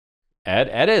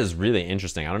Ed is really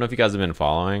interesting. I don't know if you guys have been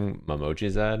following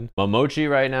Momochi's Ed. Momochi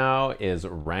right now is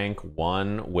rank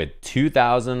 1 with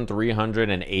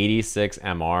 2,386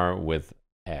 MR with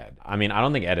Ed. I mean, I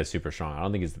don't think Ed is super strong. I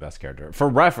don't think he's the best character. For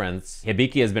reference,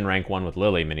 Hibiki has been rank 1 with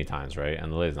Lily many times, right?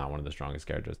 And Lily is not one of the strongest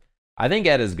characters. I think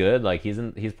Ed is good. Like he's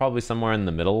probably somewhere in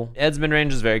the middle. Ed's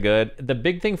mid-range is very good. The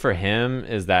big thing for him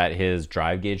is that his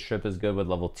drive gauge strip is good with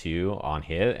level 2 on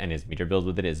hit, and his meter build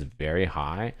with it is very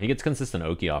high. He gets consistent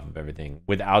Oki off of everything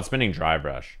without spending drive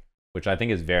rush, which I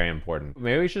think is very important.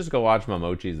 Maybe we should just go watch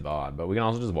Momochi's VOD, but we can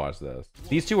also just watch this.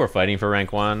 These two are fighting for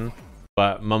rank 1.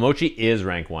 But Momochi is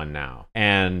rank 1 now.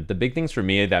 And the big things for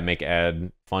me that make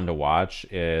Ed fun to watch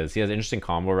is he has interesting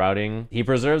combo routing. He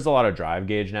preserves a lot of drive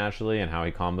gauge naturally and how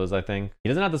he combos, I think. He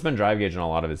doesn't have to spend drive gauge on a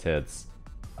lot of his hits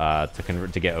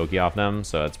to get Oki off them,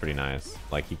 so that's pretty nice.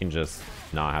 Like, he can just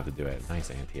not have to do it.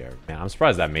 Nice anti-air. Man, I'm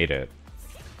surprised that made it.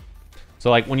 So,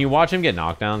 like, when you watch him get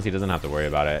knockdowns, he doesn't have to worry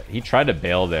about it. He tried to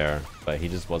bail there, but he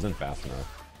just wasn't fast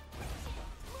enough.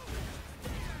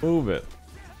 Move it.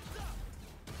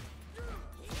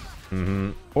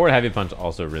 Forward heavy punch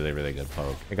also really, really good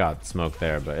poke. It got smoked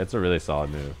there, but it's a really solid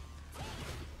move.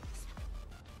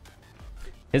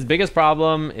 His biggest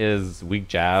problem is weak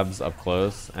jabs up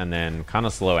close and then kind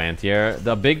of slow anti-air.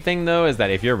 The big thing though is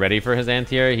that if you're ready for his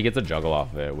anti-air, he gets a juggle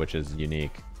off of it, which is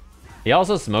unique. He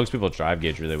also smokes people's drive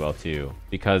gauge really well too,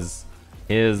 because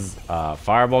his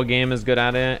fireball game is good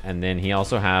at it, and then he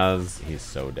also has, he's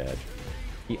so dead.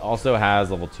 He also has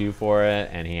level 2 for it,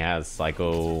 and he has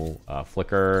Psycho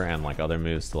Flicker and like other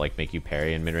moves to like make you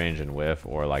parry in mid-range and whiff,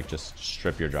 or like just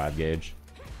strip your drive gauge.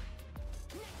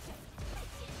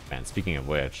 Man, speaking of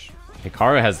which,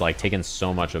 Hikaru has like taken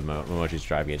so much of Momochi's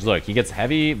drive gauge. Look, he gets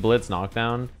heavy blitz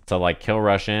knockdown to like kill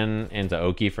rush into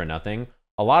Oki for nothing.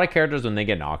 A lot of characters, when they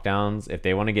get knockdowns, if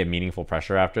they want to get meaningful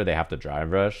pressure after, they have to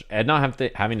drive rush. Ed not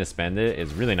having to spend it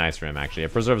is really nice for him, actually.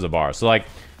 It preserves a bar. So like,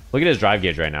 look at his drive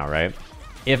gauge right now, right?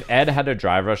 If Ed had to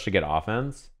drive rush to get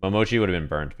offense, Momochi would have been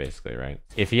burnt, basically, right?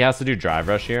 If he has to do drive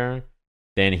rush here,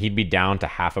 then he'd be down to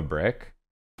half a brick.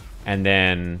 And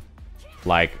then,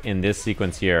 like, in this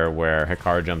sequence here where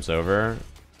Hikaru jumps over,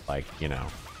 like, you know,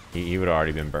 he would have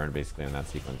already been burned, basically, in that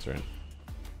sequence, right?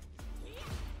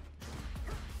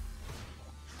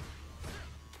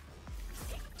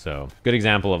 So, good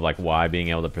example of, like, why being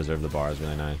able to preserve the bar is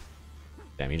really nice.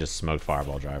 Damn, he just smoked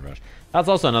Fireball drive rush. That's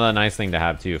also another nice thing to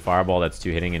have too. Fireball that's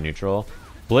 2 hitting in neutral.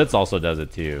 Blitz also does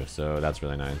it too, so that's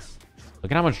really nice.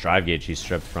 Look at how much drive gauge he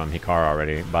stripped from Hikaru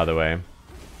already, by the way.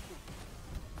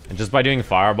 And just by doing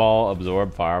Fireball,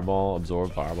 absorb, Fireball,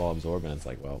 absorb, Fireball, absorb, and it's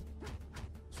like, well.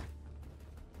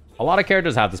 A lot of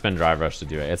characters have to spend drive rush to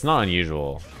do it. It's not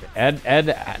unusual. Ed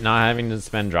not having to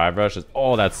spend drive rush is,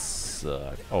 oh, that's,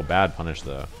 oh, bad punish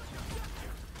though.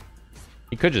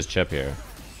 He could just chip here.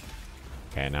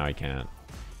 Okay, now he can't.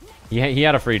 He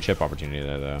had a free chip opportunity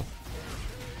there, though.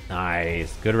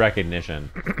 Nice. Good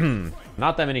recognition.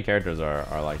 Not that many characters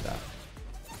are like that.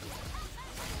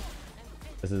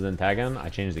 This is Intagon. I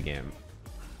changed the game.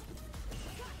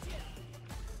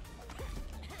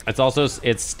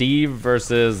 It's Steve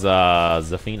versus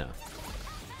Zafina.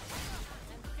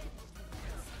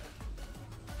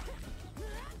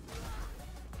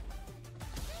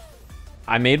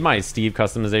 I made my Steve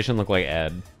customization look like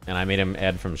Ed, and I made him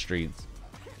Ed from Streets.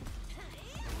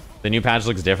 The new patch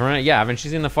looks different. Yeah, haven't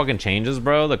you seen the fucking changes,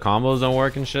 bro? The combos don't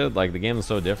work and shit. Like, the game is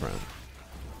so different.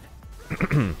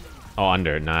 Oh,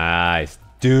 under. Nice.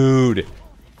 Dude.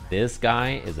 This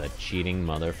guy is a cheating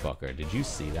motherfucker. Did you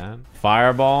see that?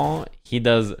 Fireball, he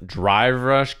does drive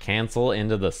rush cancel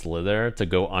into the slither to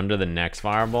go under the next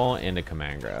fireball into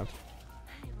command grab.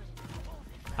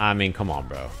 I mean, come on,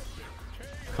 bro.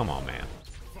 Come on, man.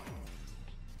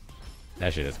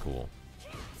 That shit is cool.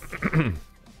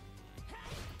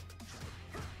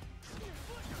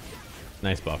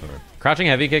 Nice buffer. Crouching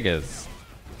heavy kick is...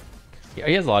 Yeah,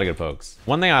 he has a lot of good pokes.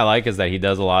 One thing I like is that he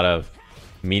does a lot of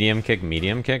medium kick.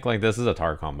 Like, this is a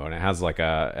tar combo, and it has like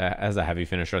a heavy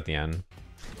finisher at the end.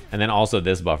 And then also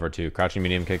this buffer too. Crouching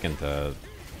medium kick into...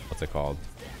 What's it called?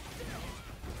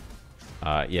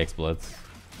 EX Blitz.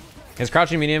 His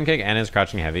crouching medium kick and his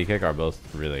crouching heavy kick are both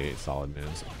really solid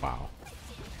moves. Wow.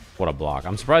 What a block.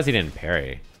 I'm surprised he didn't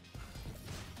parry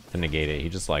to negate it. He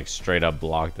just like straight up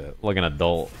blocked it. Like an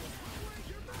adult.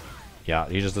 Yeah,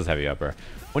 he just does heavy upper.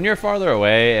 When you're farther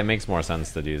away, it makes more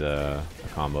sense to do the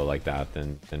combo like that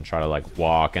than try to like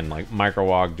walk and like micro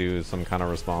walk, do some kind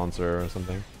of response or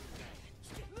something.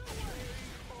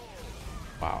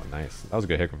 Wow, nice. That was a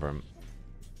good hit confirm.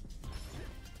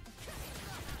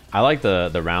 I like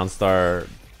the round star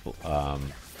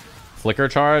flicker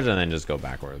charge and then just go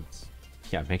backwards.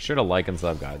 Yeah, make sure to like and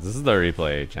sub, guys. This is the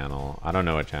replay channel. I don't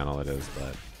know what channel it is,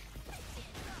 but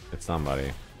it's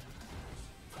somebody.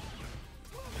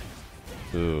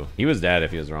 Ooh, he was dead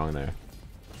if he was wrong there.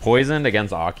 Poisoned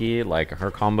against Aki, like her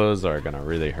combos are gonna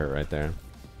really hurt right there.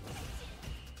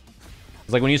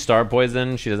 It's like when you start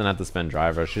poison, she doesn't have to spend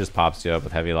drive rush. She just pops you up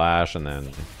with heavy lash and then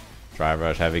drive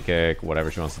rush, heavy kick,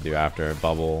 whatever she wants to do after,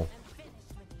 bubble.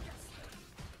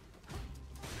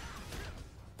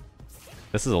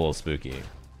 This is a little spooky.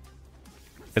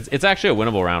 It's actually a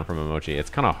winnable round for Momochi. It's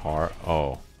kind of hard.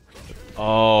 Oh.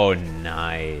 Oh,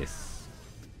 nice.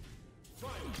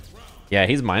 Yeah,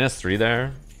 he's -3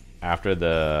 there after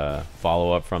the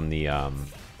follow-up from the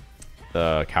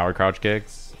coward crouch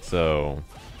kicks. So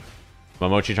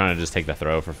Momochi trying to just take the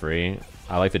throw for free.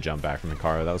 I like the jump back from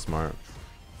Hikaru. That was smart.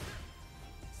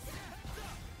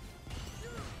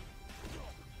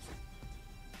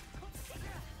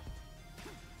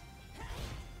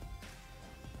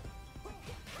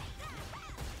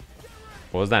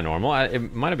 What was that normal?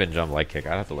 It might have been jump light kick.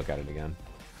 I'd have to look at it again.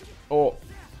 Oh,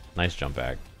 nice jump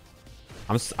back.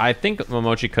 I think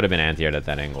Momochi could have been anti-aired at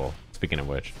that angle. Speaking of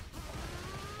which,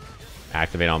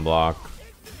 activate on block.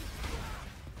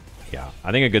 Yeah,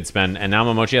 I think a good spend. And now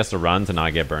Momochi has to run to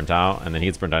not get burnt out, and then he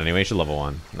gets burnt out anyway. He should level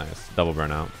 1. Nice, double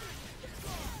burnout.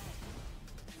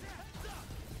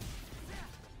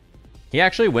 He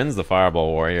actually wins the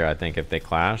Fireball Warrior, I think, if they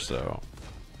clash. So.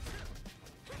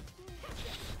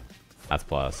 That's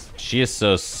plus. She is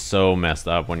so messed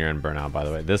up when you're in burnout, by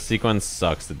the way. This sequence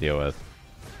sucks to deal with.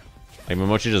 Like,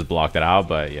 Momochi just blocked it out,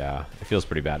 but yeah, it feels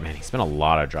pretty bad. Man, he spent a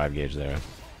lot of drive gauge there.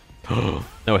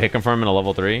 No hit confirm in a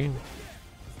level 3.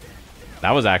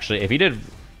 That was actually, if he did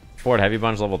forward heavy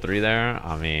punch level 3 there,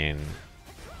 I mean...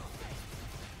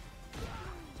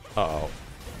 Uh-oh.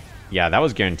 Yeah, that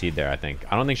was guaranteed there, I think.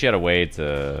 I don't think she had a way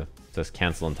to just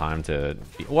cancel in time to...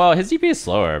 Well, his DP is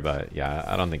slower, but yeah,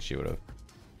 I don't think she would have.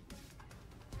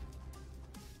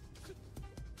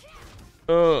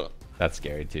 That's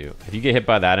scary too. If you get hit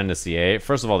by that into CA,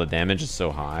 first of all, the damage is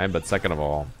so high, but second of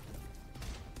all,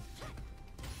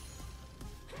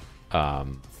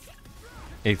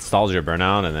 it stalls your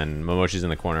burnout, and then Momochi's in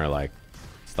the corner, like,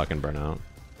 stuck in burnout.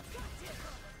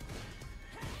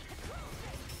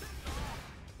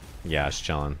 Yeah, it's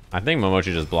chilling. I think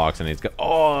Momochi just blocks and he's good.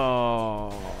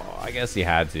 Oh, I guess he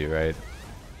had to, right?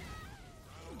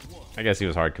 I guess he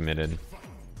was hard committed.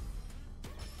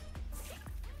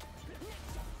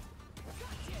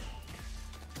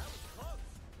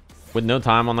 With no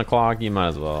time on the clock, you might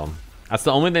as well. That's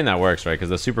the only thing that works, right? Because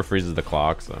the super freezes the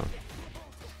clock, so...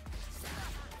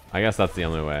 I guess that's the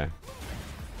only way.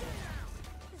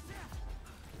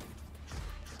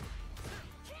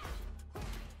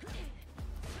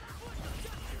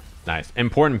 Nice.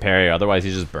 Important parry, otherwise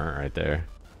he's just burnt right there.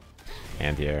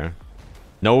 Anti-air.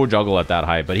 No juggle at that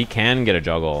height, but he can get a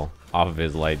juggle off of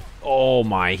his light. Oh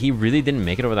my, he really didn't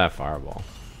make it over that fireball.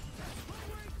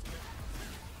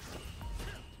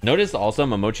 Notice also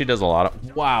Momochi does a lot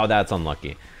of... Wow, that's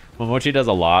unlucky. Momochi does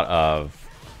a lot of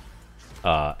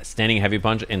standing heavy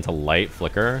punch into light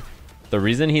flicker. The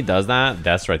reason he does that,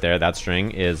 that's right there, that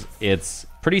string, is it's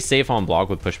pretty safe on block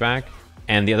with pushback.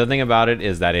 And the other thing about it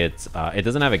is that it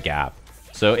doesn't have a gap.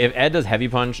 So if Ed does heavy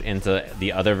punch into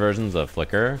the other versions of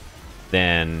flicker,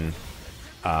 then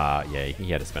yeah,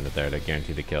 he had to spend it there to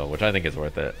guarantee the kill, which I think is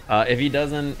worth it. If he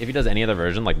does any other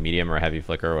version, like medium or heavy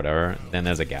flicker or whatever, then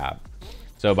there's a gap.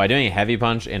 So by doing a heavy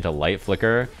punch into light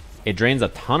flicker, it drains a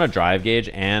ton of drive gauge,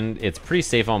 and it's pretty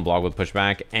safe on block with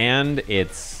pushback, and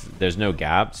there's no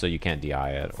gap, so you can't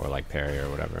DI it or like parry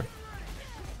or whatever.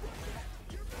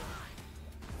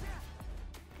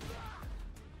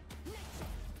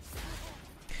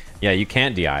 Yeah, you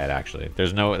can't DI it actually.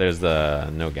 There's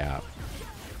no gap.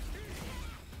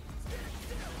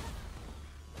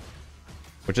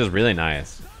 Which is really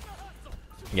nice.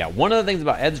 Yeah, one of the things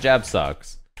about Ed's jab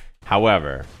sucks.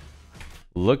 However,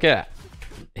 look at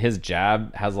his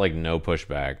jab has like no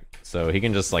pushback, so he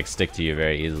can just like stick to you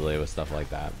very easily with stuff like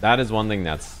that. That is one thing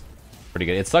that's pretty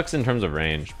good. It sucks in terms of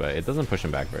range, but it doesn't push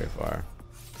him back very far.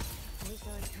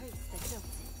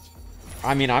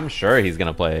 I mean, I'm sure he's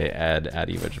gonna play Ed at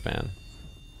EVO Japan.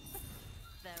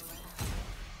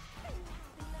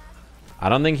 I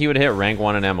don't think he would hit rank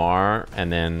 1 in MR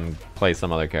and then play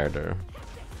some other character.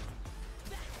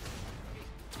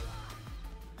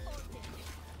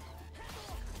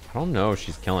 I don't know if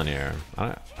she's killing here.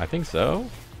 I think so.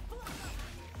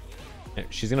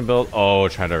 She's gonna build... Oh,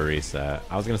 try to reset.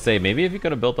 I was gonna say, maybe if you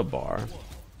could have built a bar.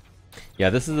 Yeah,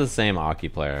 this is the same Aki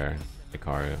player,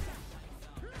 Hikaru,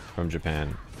 from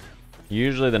Japan.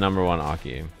 Usually the #1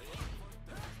 Aki.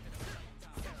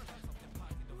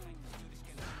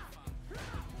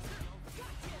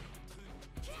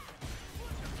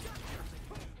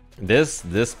 This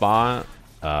spot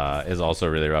is also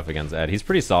really rough against Ed. He's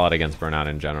pretty solid against Burnout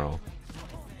in general.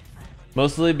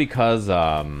 Mostly because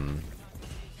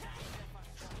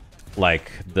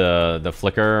like the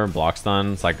flicker block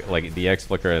stuns, like the X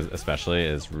flicker especially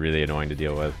is really annoying to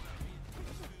deal with.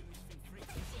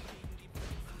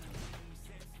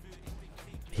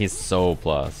 He's so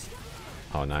plus.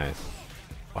 Oh, nice.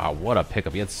 Wow, what a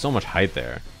pickup. He had so much height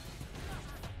there.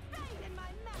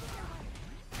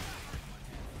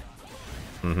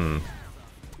 I think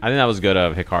that was good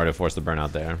of Hikaru to force the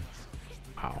burnout there.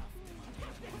 Wow.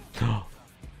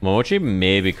 Momochi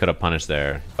maybe could have punished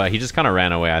there, but he just kind of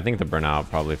ran away. I think the burnout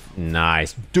probably...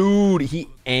 Nice. Dude, he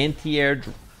anti-air...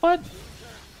 What?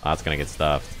 Oh, that's going to get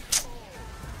stuffed.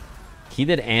 He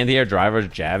did anti-air driver's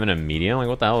jab in a medium? Like,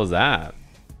 what the hell was that?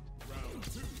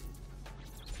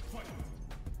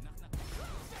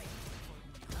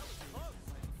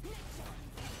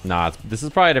 Nah, this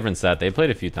is probably a different set. They played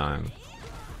a few times.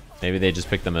 Maybe they just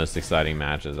picked the most exciting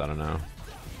matches. I don't know.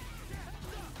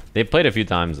 They played a few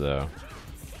times, though.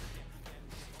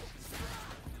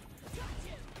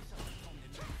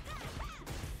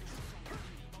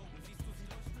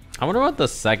 I wonder what the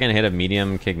second hit of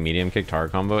medium kick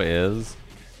target combo is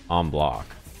on block.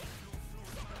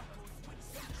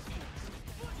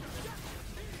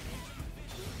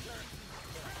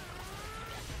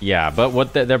 Yeah, but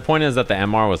what their point is that the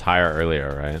MR was higher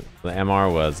earlier, right? The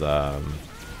MR was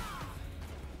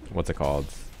what's it called?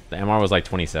 The MR was like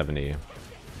 2070.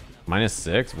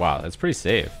 -6? Wow, that's pretty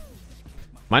safe.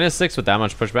 -6 with that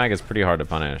much pushback is pretty hard to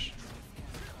punish.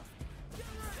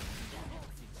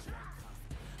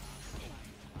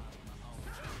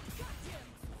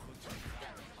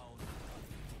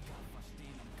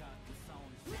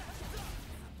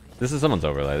 This is someone's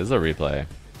overlay. This is a replay.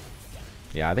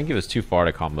 Yeah, I think it was too far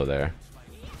to combo there.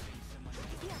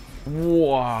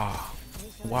 Wow.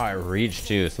 Wow, it reached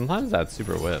too. Sometimes that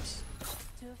super whiffs.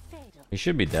 He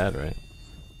should be dead, right?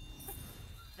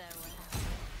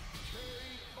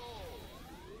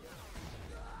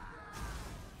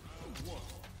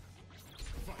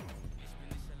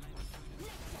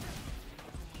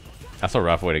 That's a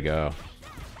rough way to go.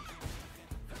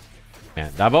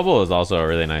 Man, that bubble is also a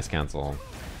really nice cancel.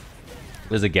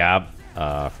 There's a gap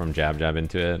from jab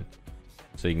into it,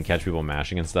 so you can catch people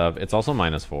mashing and stuff. It's also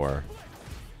 -4,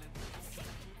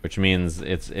 which means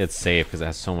it's safe because it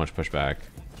has so much pushback.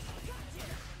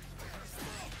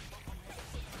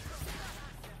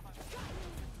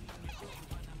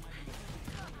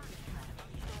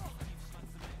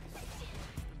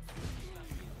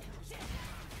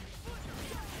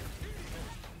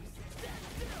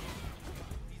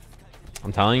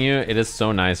 I'm telling you, it is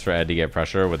so nice for Ed to get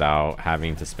pressure without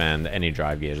having to spend any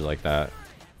drive gauge like that.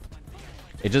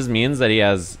 It just means that he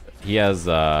has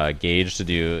gauge to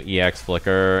do EX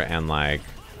flicker and like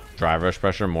drive rush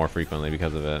pressure more frequently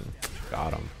because of it.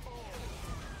 Got him.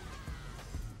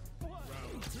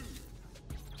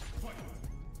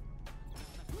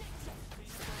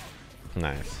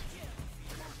 Nice.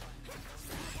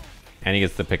 And he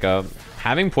gets the pickup.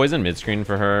 Having poison mid-screen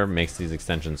for her makes these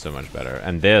extensions so much better.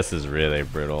 And this is really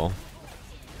brutal.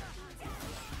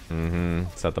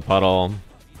 Set the puddle.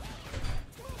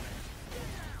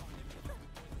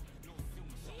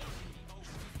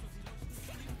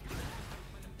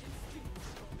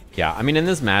 Yeah, I mean, in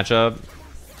this matchup,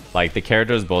 like, the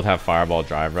characters both have Fireball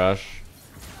Drive Rush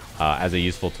as a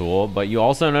useful tool. But you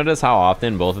also notice how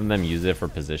often both of them use it for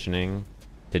positioning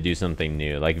to do something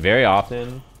new. Like, very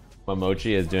often...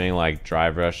 Momochi is doing like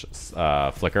drive rush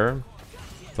flicker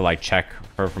to like check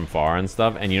her from far and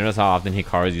stuff, and you notice how often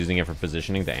Hikaru is using it for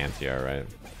positioning to anti-air, right?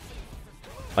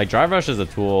 Like drive rush is a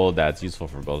tool that's useful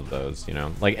for both of those, you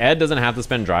know? Like Ed doesn't have to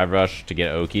spend drive rush to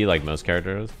get Oki like most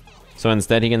characters, so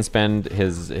instead he can spend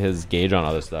his gauge on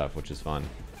other stuff, which is fun.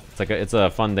 It's a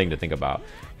fun thing to think about.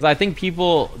 Because I think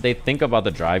people, they think about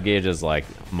the drive gauge as like,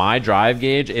 my drive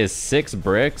gauge is 6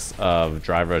 bricks of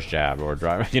drive rush jab or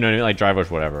drive, you know what I mean? Like drive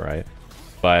rush whatever, right?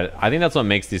 But I think that's what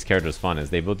makes these characters fun, is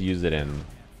they both use it in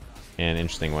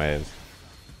interesting ways.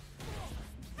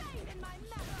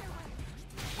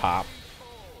 Pop.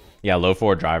 Yeah, low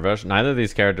forward drive rush. Neither of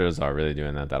these characters are really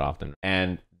doing that often.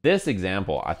 And this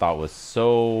example I thought was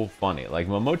so funny. Like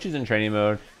Momochi's in training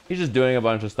mode. He's just doing a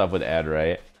bunch of stuff with Ed,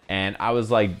 right? And I was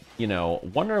like, you know,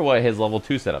 wonder what his level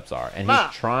 2 setups are. And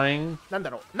he's trying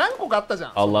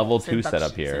a level 2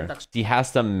 setup here. He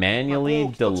has to manually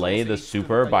delay the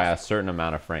super by a certain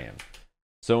amount of frames.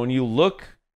 So when you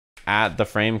look at the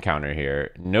frame counter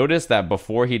here, notice that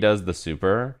before he does the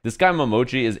super, this guy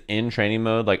Momochi is in training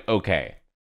mode, like, okay,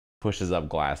 pushes up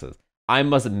glasses. I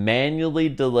must manually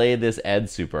delay this Ed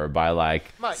super by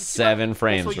like 7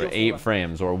 frames or 8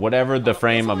 frames or whatever the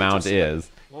frame amount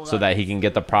is, so that he can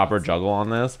get the proper juggle on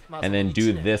this and then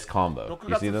do this combo.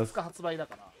 You see this?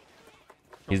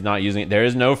 He's not using it. There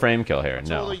is no frame kill here.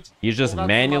 No. He's just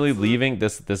manually leaving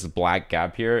this black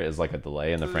gap here is like a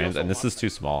delay in the frames. And this is too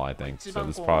small, I think. So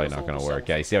this is probably not going to work.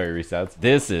 Yeah, you see how he resets?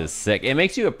 This is sick. It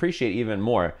makes you appreciate even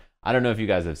more. I don't know if you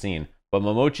guys have seen, but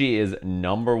Momochi is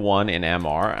 #1 in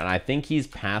MR. And I think he's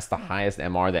passed the highest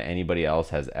MR that anybody else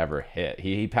has ever hit.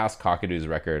 He passed Kakadu's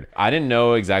record. I didn't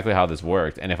know exactly how this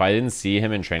worked. And if I didn't see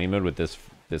him in training mode with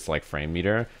this like frame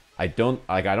meter, I don't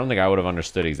think I would have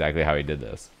understood exactly how he did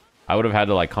this. I would have had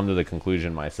to like come to the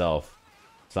conclusion myself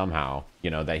somehow, you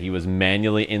know, that he was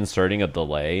manually inserting a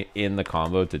delay in the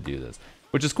combo to do this,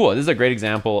 which is cool. This is a great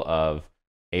example of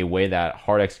a way that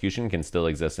hard execution can still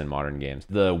exist in modern games.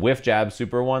 The whiff jab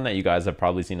super one that you guys have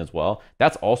probably seen as well,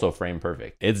 that's also frame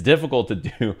perfect. It's difficult to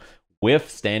do whiff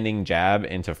standing jab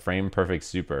into frame perfect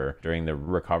super during the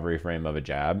recovery frame of a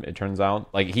jab, it turns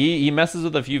out. Like he messes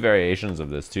with a few variations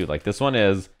of this too. Like this one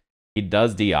is, he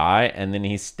does DI and then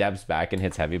he steps back and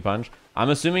hits heavy punch. I'm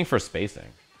assuming for spacing.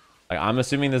 Like I'm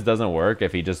assuming this doesn't work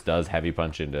if he just does heavy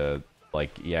punch into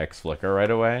like EX flicker right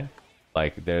away.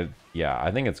 Like there, yeah,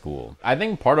 I think it's cool. I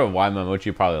think part of why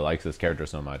Momochi probably likes this character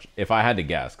so much, if I had to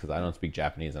guess, because I don't speak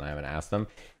Japanese and I haven't asked them,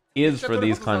 is for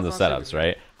these kinds of setups,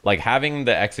 right? Like having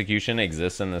the execution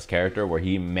exist in this character where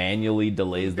he manually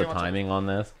delays the timing on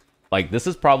this. Like this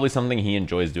is probably something he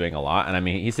enjoys doing a lot. And I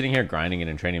mean, he's sitting here grinding it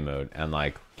in training mode and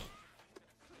like,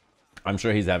 I'm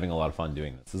sure he's having a lot of fun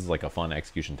doing this. This is like a fun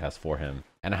execution test for him.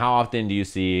 And how often do you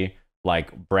see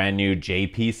like brand new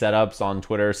JP setups on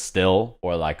Twitter still,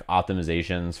 or like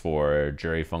optimizations for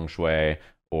Jury Feng Shui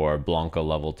or Blanca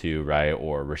level 2, right?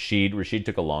 Or Rashid. Rashid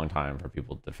took a long time for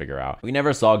people to figure out. We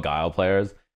never saw Guile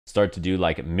players start to do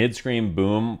like mid-screen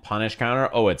boom, punish counter.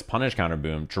 Oh, it's punish counter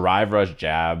boom, drive rush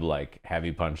jab, like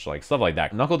heavy punch, like stuff like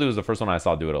that. Knuckle Dude was the first one I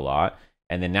saw do it a lot.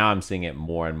 And then now I'm seeing it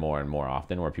more and more and more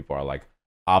often where people are like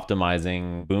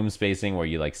optimizing boom spacing where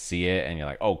you like see it and you're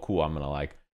like, oh cool, I'm gonna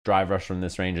like drive rush from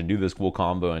this range and do this cool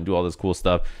combo and do all this cool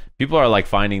stuff. People are like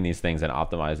finding these things and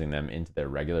optimizing them into their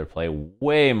regular play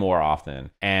way more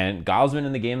often. And Guile's been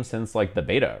in the game since like the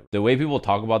beta. The way people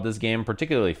talk about this game,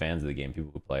 particularly fans of the game,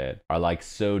 people who play it, are like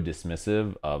so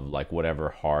dismissive of like whatever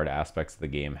hard aspects the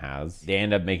game has. They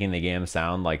end up making the game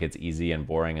sound like it's easy and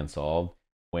boring and solved,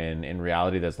 when in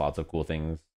reality there's lots of cool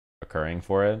things occurring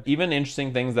for it. Even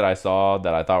interesting things that I saw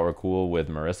that I thought were cool with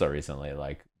Marissa recently,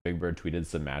 like Big Bird tweeted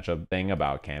some matchup thing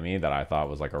about Cammy that I thought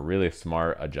was like a really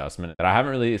smart adjustment that I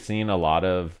haven't really seen a lot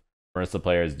of Marissa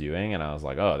players doing, and I was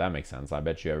like, oh, that makes sense. I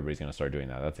bet you everybody's gonna start doing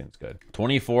that. That seems good.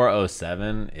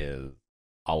 2407 is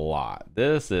a lot.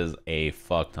 This is a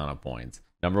fuck ton of points.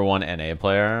 #1 NA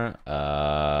player,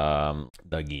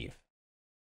 the Geef.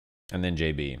 And then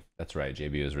JB. That's right,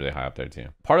 JB was really high up there too.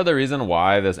 Part of the reason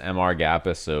why this MR gap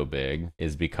is so big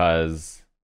is because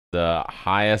the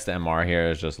highest MR here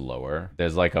is just lower.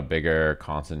 There's like a bigger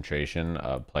concentration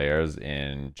of players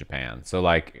in Japan. So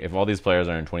like if all these players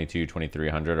are in 22,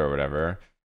 2300 or whatever,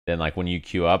 then like when you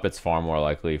queue up, it's far more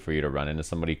likely for you to run into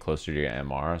somebody closer to your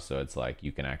MR. So it's like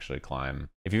you can actually climb.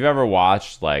 If you've ever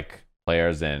watched like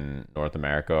players in North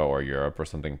America or Europe or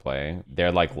something play,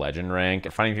 they're like legend rank.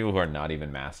 Fighting people who are not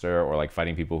even master, or like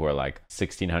fighting people who are like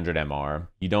 1600 MR,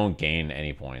 you don't gain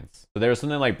any points. So there was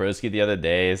something like Broski the other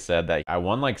day said that I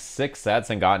won like 6 sets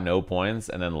and got no points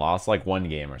and then lost like 1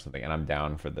 game or something, and I'm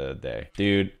down for the day.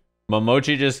 Dude,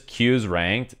 Momochi just queues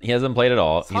ranked. He hasn't played at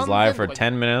all. He's live for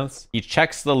 10 minutes. He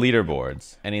checks the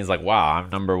leaderboards and he's like, wow,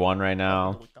 I'm #1 right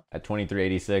now at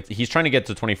 2386. He's trying to get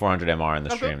to 2400 MR in the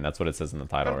stream. That's what it says in the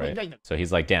title, right? So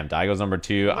he's like, damn, Daigo's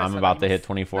 #2. I'm about to hit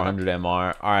 2400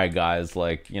 MR. All right, guys,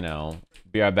 like, you know,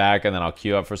 be right back, and then I'll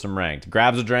queue up for some ranked.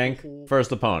 Grabs a drink,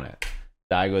 first opponent.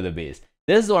 Daigo the Beast.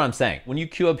 This is what I'm saying. When you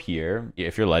queue up here,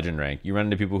 if you're legend rank, you run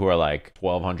into people who are like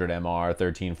 1200 MR,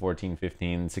 13, 14,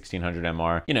 15, 1600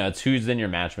 MR. You know, it's who's in your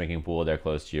matchmaking pool, they're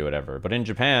close to you, whatever. But in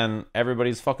Japan,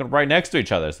 everybody's fucking right next to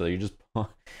each other. So you just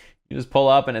pull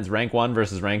up and it's rank 1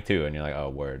 versus rank 2, and you're like, oh,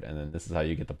 word. And then this is how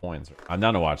you get the points. I'm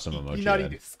down to watch some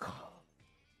Momochi.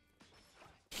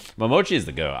 Momochi is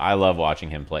the GOAT. I love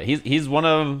watching him play. He's one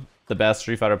of the best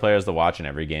Street Fighter players to watch in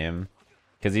every game,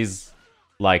 because he's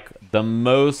like the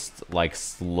most like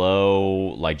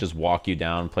slow, like just walk you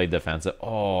down, play defensive.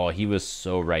 Oh, he was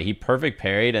so right. He perfect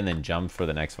parried and then jumped for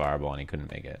the next fireball and he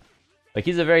couldn't make it. Like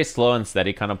he's a very slow and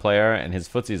steady kind of player, and his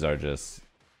footsies are just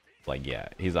like, yeah,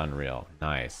 he's unreal.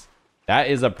 Nice. That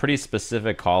is a pretty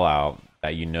specific call out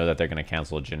that you know that they're going to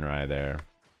cancel Jinrai there.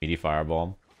 Meaty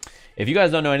fireball. If you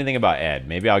guys don't know anything about Ed,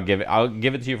 maybe I'll give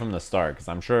it to you from the start, because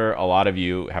I'm sure a lot of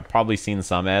you have probably seen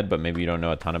some Ed, but maybe you don't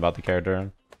know a ton about the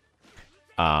character.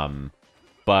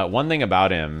 But one thing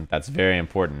about him that's very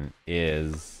important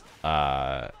is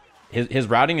his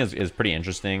routing is pretty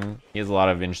interesting. He has a lot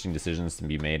of interesting decisions to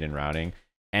be made in routing,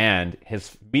 and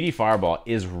his meaty fireball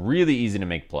is really easy to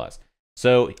make plus.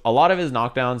 So a lot of his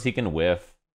knockdowns he can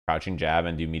whiff crouching jab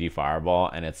and do meaty fireball,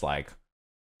 and it's like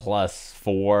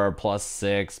 +4,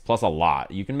 +6, plus a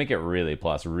lot. You can make it really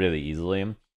plus really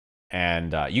easily.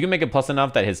 And you can make it plus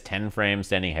enough that his 10 frame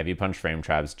standing heavy punch frame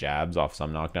traps jabs off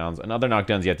some knockdowns. And other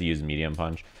knockdowns you have to use medium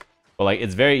punch. But like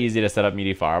it's very easy to set up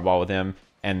meaty fireball with him.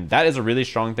 And that is a really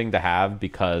strong thing to have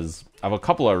because of a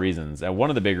couple of reasons. And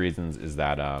one of the big reasons is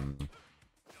that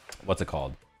what's it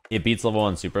called? It beats level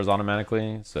 1 supers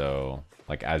automatically. So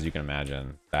like as you can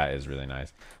imagine, that is really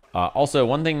nice. Also,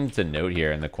 one thing to note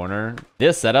here in the corner,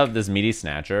 this setup, this meaty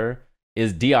snatcher,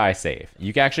 is DI safe.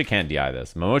 You actually can't DI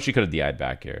this. Momochi could have DI'd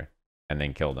back here and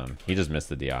then killed him. He just missed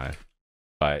the DI.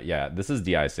 But yeah, this is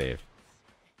DI safe.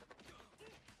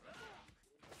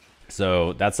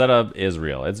 So that setup is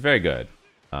real. It's very good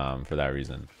for that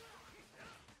reason.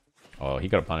 Oh, he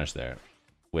could have punished there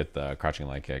with the crouching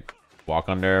leg kick. Walk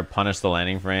under, punish the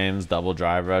landing frames, double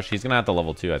drive rush. He's going to have to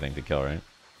level 2, I think, to kill, right?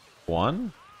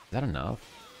 1? Is that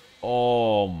enough?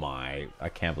 Oh my, I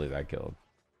can't believe that killed.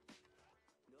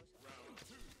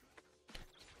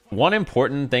 One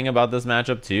important thing about this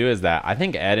matchup too is that I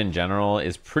think Ed in general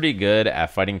is pretty good at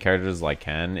fighting characters like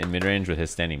Ken in mid-range with his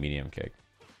standing medium kick.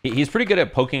 He's pretty good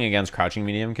at poking against crouching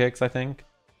medium kicks, I think.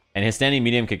 And his standing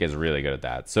medium kick is really good at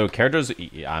that. So characters,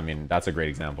 I mean, that's a great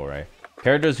example, right?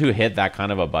 Characters who hit that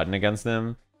kind of a button against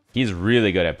him, he's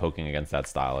really good at poking against that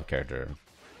style of character.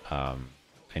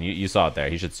 And you saw it there.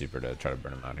 He should super to try to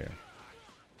burn him out here.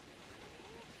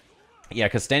 Yeah,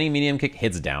 because standing medium kick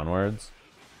hits downwards.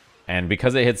 And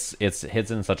because it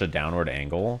hits in such a downward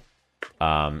angle,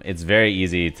 it's very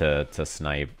easy to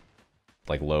snipe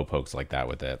like low pokes like that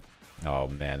with it. Oh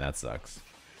man, that sucks.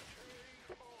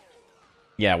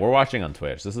 Yeah, we're watching on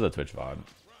Twitch. This is a Twitch VOD.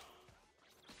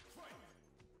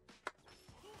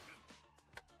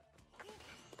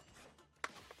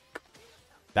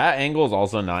 That angle is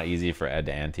also not easy for Ed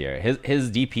to anti-air.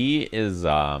 His DP is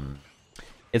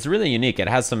it's really unique. It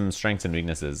has some strengths and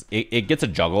weaknesses. It gets a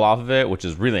juggle off of it, which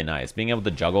is really nice. Being able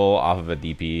to juggle off of a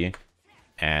DP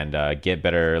and get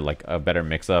better, like a better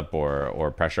mix-up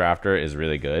or pressure after is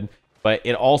really good. But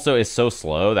it also is so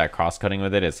slow that cross-cutting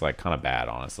with it is like kind of bad,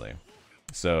 honestly.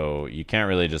 So you can't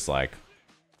really just like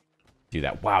do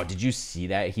that. Wow, did you see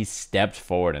that? He stepped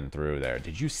forward and through there.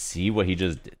 Did you see what he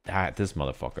just did? This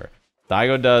motherfucker.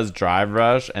 Daigo does drive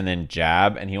rush and then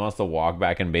jab, and he wants to walk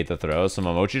back and bait the throw. So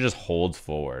Momochi just holds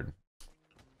forward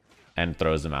and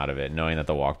throws him out of it, knowing that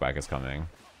the walk back is coming.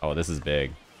 Oh, this is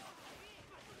big.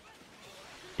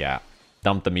 Yeah,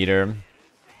 dump the meter.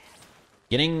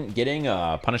 Getting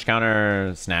a punish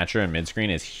counter snatcher and mid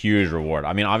screen is huge reward.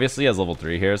 I mean, obviously he has level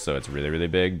 3 here, so it's really, really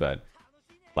big, but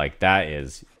like that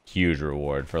is huge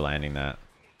reward for landing that.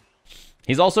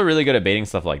 He's also really good at baiting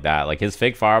stuff like that. Like his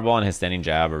fake fireball and his standing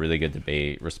jab are really good to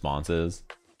bait responses.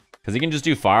 Because he can just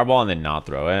do fireball and then not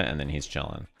throw it, and then he's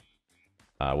chilling.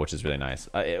 Which is really nice.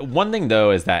 One thing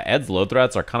though is that Ed's low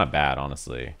threats are kind of bad,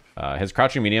 honestly. His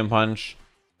crouching medium punch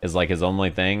is like his only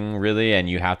thing, really, and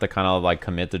you have to kind of like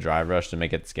commit to drive rush to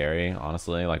make it scary,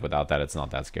 honestly. Like without that, it's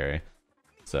not that scary.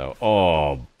 So,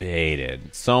 oh,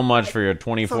 baited. So much for your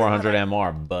 2400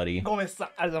 MR, buddy.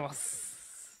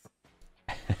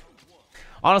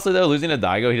 Honestly, though, losing to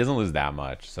Daigo, he doesn't lose that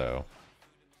much, so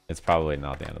it's probably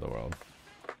not the end of the world.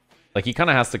 Like, he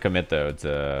kind of has to commit, though,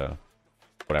 to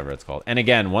whatever it's called. And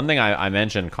again, one thing I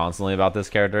mentioned constantly about this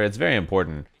character, it's very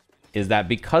important, is that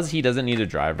because he doesn't need to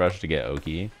drive rush to get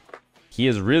Oki, he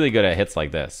is really good at hits like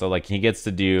this. So, like, he gets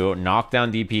to do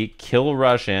knockdown DP, kill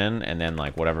rush in, and then,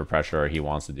 like, whatever pressure he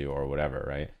wants to do or whatever,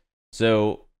 right?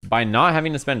 So, by not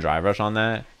having to spend drive rush on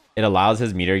that, it allows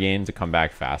his meter gain to come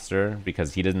back faster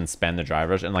because he doesn't spend the drive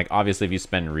rush. And like obviously if you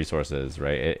spend resources,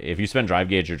 right? If you spend drive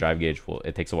gauge, your drive gauge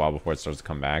it takes a while before it starts to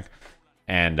come back.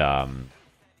 And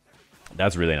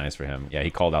that's really nice for him. Yeah, he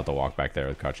called out the walk back there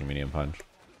with crouching medium punch.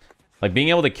 Like being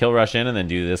able to kill rush in and then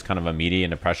do this kind of a meaty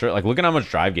into pressure. Like look at how much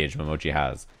drive gauge Momochi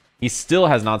has. He still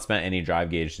has not spent any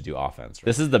drive gauge to do offense.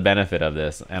 This is the benefit of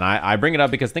this. And I bring it up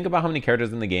because think about how many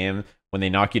characters in the game, when they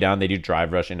knock you down, they do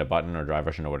drive rush into button or drive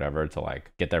rush into whatever to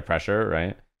like get their pressure,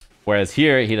 right? Whereas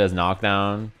here, he does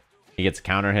knockdown, he gets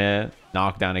counter hit,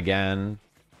 knockdown again,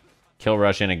 kill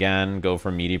rush in again, go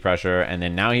for meaty pressure, and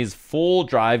then now he's full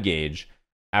drive gauge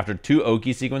after 2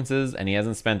 Oki sequences, and he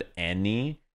hasn't spent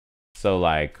any. So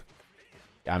like,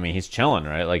 I mean, he's chilling,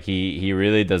 right? Like he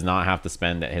really does not have to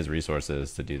spend his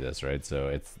resources to do this, right?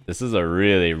 So this is a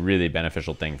really, really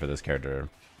beneficial thing for this character.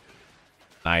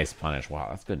 Nice punish. Wow,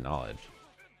 that's good knowledge.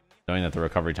 Knowing that the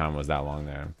recovery time was that long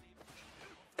there.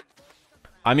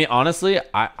 I mean, honestly,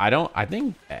 I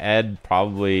think Ed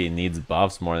probably needs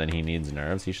buffs more than he needs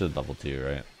nerfs. He should have level 2,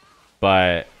 right?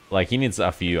 But like he needs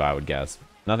a few, I would guess.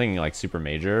 Nothing like super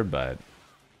major, but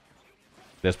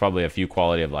there's probably a few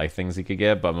quality of life things he could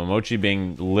get. But Momochi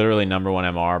being literally #1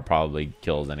 MR probably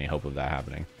kills any hope of that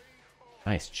happening.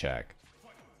 Nice check.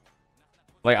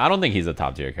 Like, I don't think he's a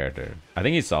top tier character. I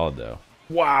think he's solid though.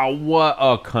 Wow, what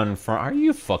a confirm. Are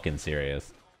you fucking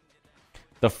serious?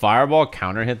 The fireball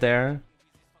counter hit there.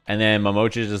 And then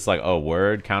Momochi's just like, oh,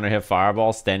 word. Counter hit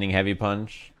fireball. Standing heavy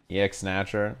punch. EX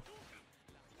snatcher.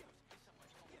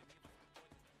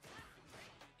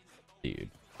 Dude,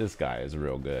 this guy is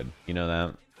real good. You know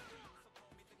that?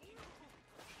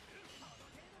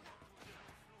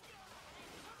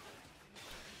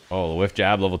 Oh, the whiff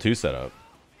jab level 2 setup.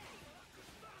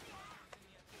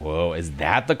 Whoa, is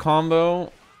that the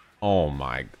combo? Oh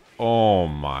my. Oh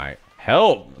my.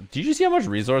 Help. Did you see how much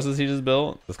resources he just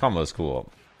built? This combo is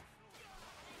cool.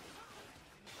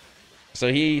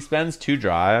 So he spends 2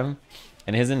 drive,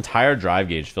 and his entire drive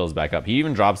gauge fills back up. He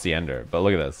even drops the ender. But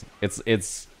look at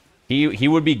this. He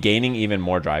would be gaining even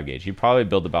more drive gauge. He'd probably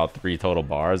build about 3 total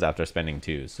bars after spending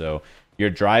 2. So your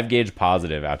drive gauge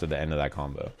positive after the end of that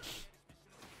combo.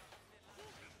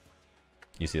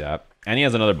 You see that? And he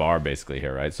has another bar basically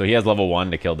here, right? So he has level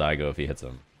 1 to kill Daigo if he hits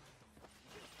him.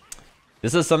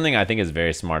 This is something I think is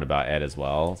very smart about Ed as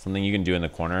well. Something you can do in the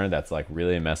corner that's like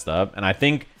really messed up. And I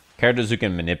think characters who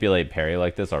can manipulate parry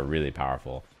like this are really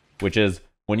powerful. Which is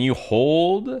when you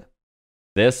hold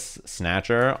this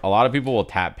snatcher, a lot of people will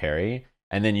tap parry.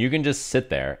 And then you can just sit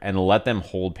there and let them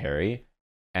hold parry.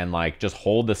 And like just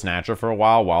hold the snatcher for a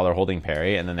while they're holding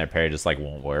parry. And then their parry just like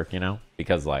won't work, you know?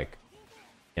 Because like,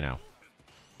 you know,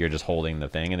 you're just holding the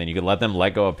thing. And then you can let them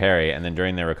let go of parry. And then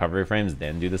during their recovery frames,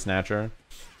 then do the snatcher.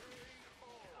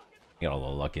 You got a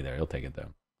little lucky there. He'll take it though.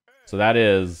 So that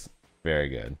is very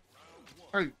good.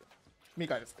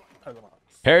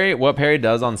 Parry, what parry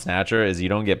does on snatcher is you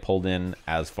don't get pulled in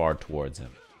as far towards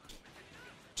him.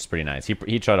 Which is pretty nice.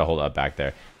 He tried to hold up back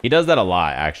there. He does that a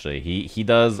lot actually. He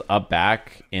does up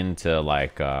back into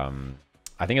like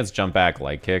I think it's jump back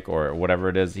leg kick or whatever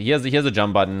it is. He has a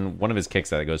jump button. One of his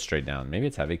kicks that goes straight down. Maybe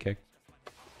it's heavy kick.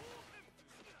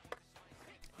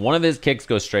 One of his kicks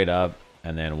goes straight up,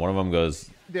 and then one of them goes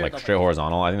like straight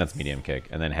horizontal. I think that's medium kick,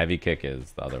 and then heavy kick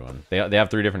is the other one. They have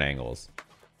 3 different angles.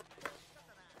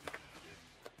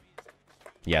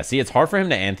 Yeah, see, it's hard for him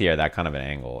to anti-air that kind of an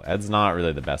angle. Ed's not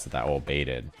really the best at that. Well,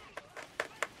 baited.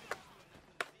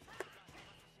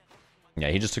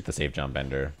 Yeah, he just took the safe jump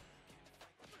ender.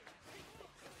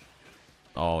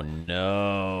 Oh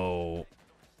no.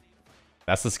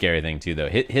 That's the scary thing too though.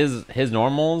 His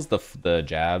normals, the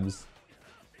jabs,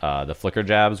 the flicker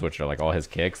jabs, which are like all his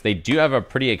kicks, they do have a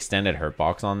pretty extended hurt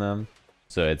box on them.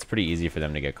 So it's pretty easy for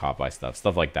them to get caught by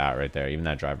stuff like that right there. Even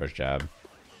that driver's jab.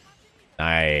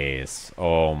 Nice.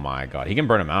 Oh my god. He can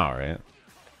burn him out, right?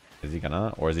 Is he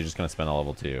gonna? Or is he just gonna spend a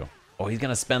level 2? Oh, he's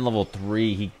gonna spend level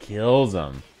 3. He kills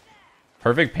him.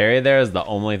 Perfect parry there is the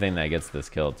only thing that gets this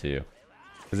kill too.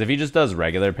 Because if he just does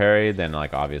regular parry, then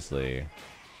like obviously,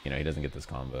 you know, he doesn't get this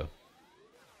combo.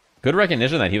 Good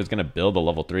recognition that he was gonna build a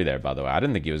level 3 there, by the way. I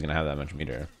didn't think he was gonna have that much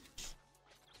meter.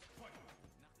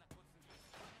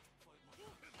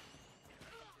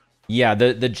 Yeah,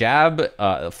 the jab,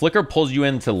 flicker pulls you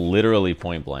into literally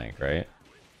point blank, right?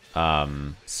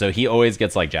 So he always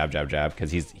gets like jab, jab, jab because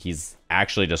he's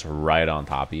actually just right on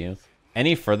top of you.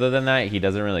 Any further than that, he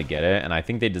doesn't really get it. And I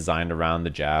think they designed around the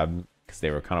jab because they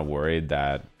were kind of worried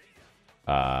that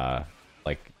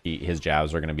his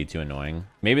jabs were going to be too annoying.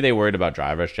 Maybe they worried about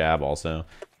driver's jab also.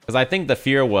 Because I think the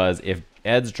fear was if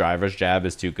Ed's driver's jab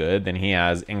is too good, then he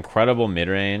has incredible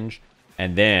mid-range.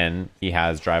 And then he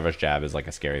has driver's jab as like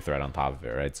a scary threat on top of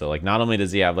it, right? So like not only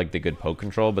does he have like the good poke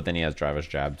control, but then he has driver's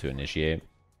jab to initiate.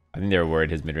 I think they were worried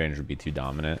his mid-range would be too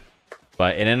dominant.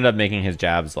 But it ended up making his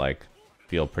jabs like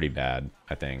feel pretty bad,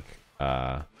 I think.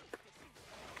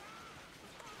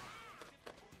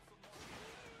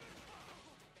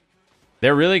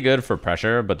 They're really good for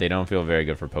pressure, but they don't feel very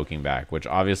good for poking back, which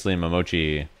obviously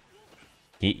Momochi,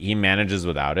 he manages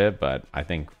without it, but I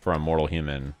think for a mortal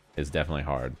human is definitely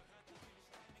hard.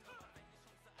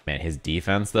 Man, his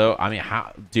defense though, I mean,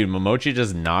 how, dude, Momochi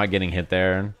just not getting hit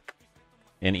there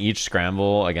in each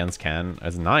scramble against Ken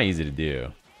is not easy to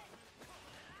do.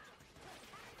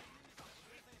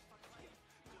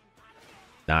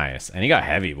 Nice. And he got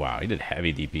heavy. Wow, he did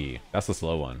heavy DP. That's the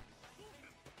slow one.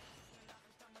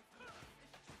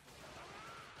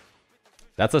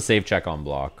 That's a safe check on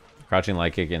block. Crouching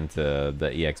light kick into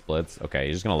the EX blitz. Okay,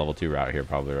 he's just gonna level 2 route here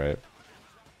probably, right?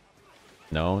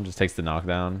 No, just takes the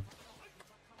knockdown.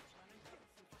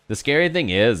 The scary thing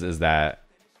is that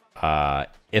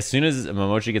as soon as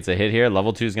Momochi gets a hit here,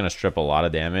 level 2 is gonna strip a lot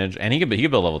of damage, and he could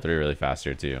build level 3 really fast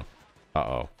here too.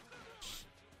 Uh-oh.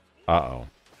 Uh-oh.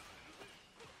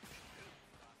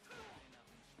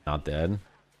 Not dead.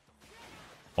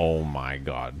 Oh my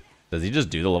god. Does he just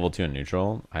do the level 2 in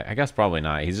neutral? I guess probably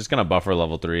not. He's just gonna buffer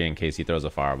level 3 in case he throws a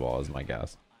fireball, is my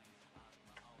guess.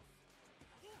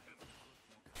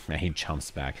 Man, he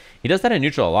jumps back. He does that in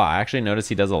neutral a lot. I actually noticed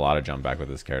he does a lot of jump back with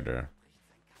this character.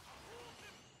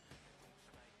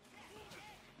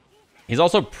 He's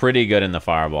also pretty good in the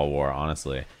fireball war,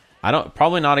 honestly.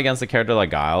 Probably not against a character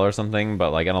like Guile or something,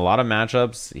 but like in a lot of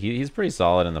matchups, he's pretty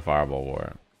solid in the fireball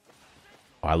war.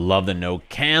 Oh, I love the no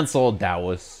cancel. That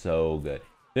was so good.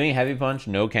 Doing heavy punch,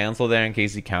 no cancel there in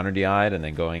case he counter DI'd and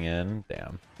then going in.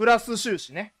 Damn.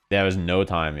 There was no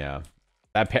time, yeah.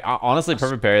 Honestly,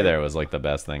 perfect parry there was like the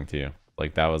best thing too.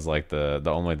 Like that was like the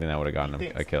only thing that would have gotten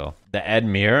him a kill. The Ed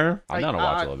mirror, I'm down to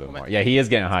watch a little bit more. Yeah, he is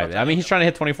getting hyped. I mean, he's trying to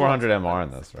hit 2400 MR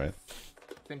in this, right?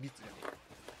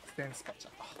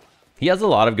 He has a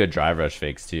lot of good drive rush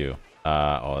fakes too.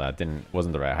 Oh, that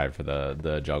wasn't the right height for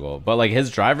the juggle. But like his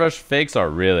drive rush fakes are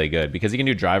really good because he can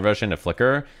do drive rush into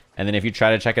flicker, and then if you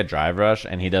try to check a drive rush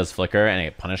and he does flicker and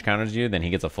it punish counters you, then he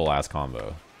gets a full ass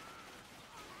combo.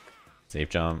 Safe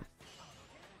jump.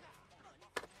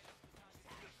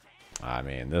 I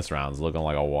mean, this round's looking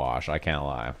like a wash. I can't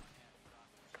lie.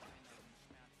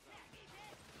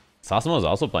 Sasamo is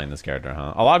also playing this character,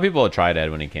 huh? A lot of people had tried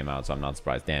Ed when he came out, so I'm not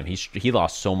surprised. Damn, he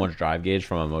lost so much drive gauge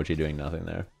from Momochi doing nothing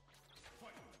there.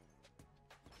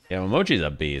 Yeah, Momochi's a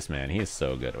beast, man. He's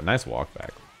so good. Nice walk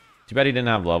back. Too bad he didn't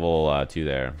have level 2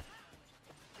 there.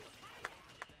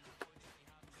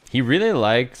 He really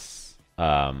likes...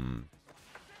 Oh,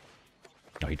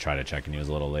 he tried to check and he was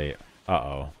a little late.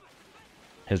 Uh-oh.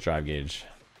 His drive gauge.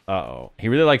 Uh-oh. He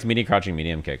really likes meaty crouching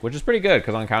medium kick, which is pretty good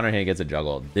because on counter hit he gets it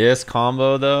juggled. This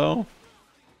combo, though...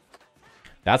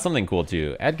 That's something cool,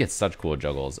 too. Ed gets such cool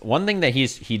juggles. One thing that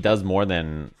he does more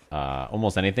than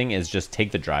almost anything is just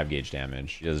take the drive gauge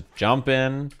damage. He does jump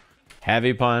in,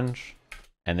 heavy punch,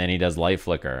 and then he does light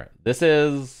flicker. This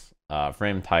is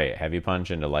frame tight. Heavy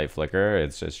punch into light flicker.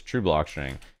 It's just true block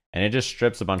string. And it just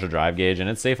strips a bunch of drive gauge, and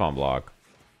it's safe on block.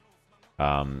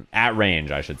 At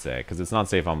range, I should say, because it's not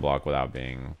safe on block without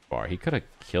being far. He could have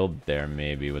killed there,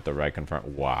 maybe, with the right confront.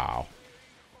 Wow.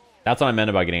 That's what I meant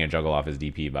about getting a juggle off his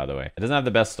DP, by the way. It doesn't have the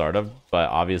best startup,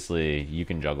 but obviously you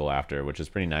can juggle after, which is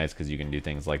pretty nice because you can do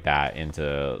things like that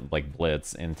into, like,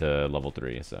 blitz into level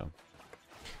 3, so.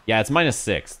 Yeah, it's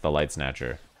 -6, the light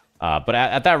snatcher. But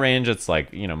at that range, it's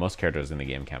like, you know, most characters in the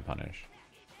game can't punish.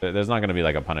 There's not going to be,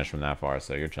 like, a punish from that far,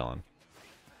 so you're chilling.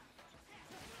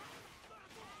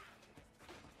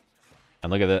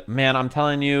 And look at that. Man, I'm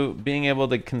telling you, being able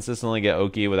to consistently get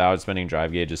Oki without spending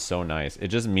drive gauge is so nice. It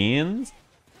just means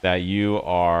that you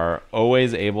are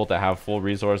always able to have full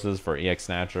resources for EX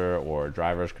Snatcher or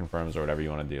drive rush confirms or whatever you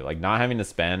want to do. Like, not having to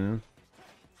spend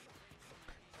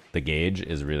the gauge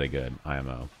is really good,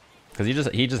 IMO. Because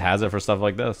he just has it for stuff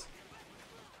like this.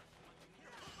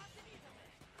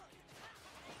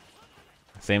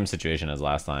 Same situation as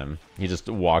last time. He just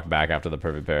walked back after the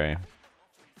perfect parry.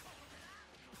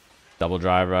 Double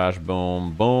drive rush,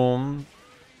 boom, boom.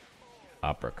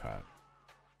 Uppercut.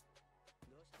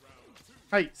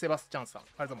 Yeah,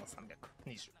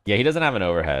 he doesn't have an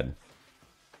overhead.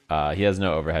 He has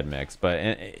no overhead mix,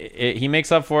 but he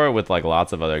makes up for it with like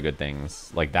lots of other good things.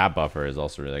 Like that buffer is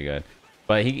also really good.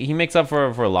 But he makes up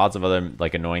for lots of other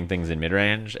like annoying things in mid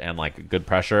range and like good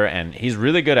pressure, and he's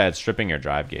really good at stripping your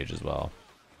drive gauge as well.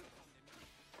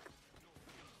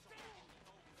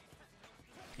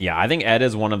 Yeah, I think Ed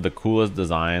is one of the coolest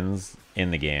designs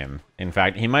in the game. In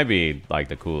fact, he might be like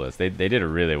the coolest. They did it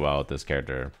really well with this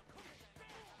character.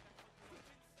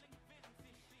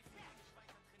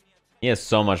 He has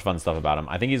so much fun stuff about him.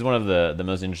 I think he's one of the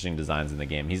most interesting designs in the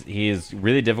game. He is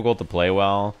really difficult to play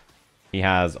well. He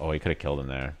has... Oh, he could have killed him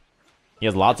there. He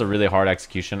has lots of really hard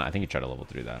execution. I think he tried to level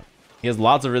through that. He has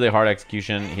lots of really hard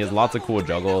execution. He has lots of cool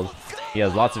juggles. He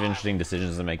has lots of interesting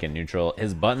decisions to make in neutral.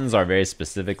 His buttons are very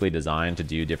specifically designed to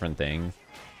do different things.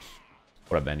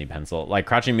 What a bendy pencil. Like,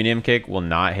 crouching medium kick will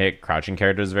not hit crouching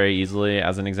characters very easily,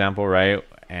 as an example, right?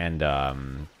 And,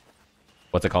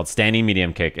 what's it called? Standing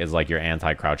medium kick is like your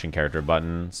anti-crouching character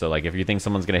button. So, like, if you think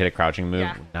someone's going to hit a crouching move,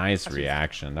 yeah. Nice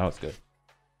reaction. That was good.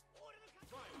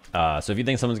 So if you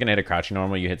think someone's going to hit a crouching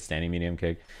normal, you hit standing medium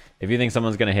kick. If you think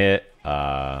someone's going to hit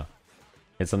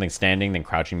hits something standing, then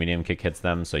crouching medium kick hits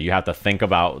them. So you have to think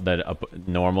about the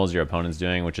normals your opponent's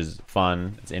doing, which is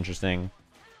fun. It's interesting.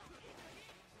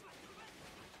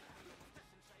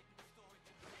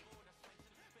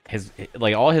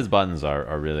 Like all his buttons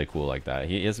are really cool like that.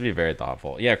 He has to be very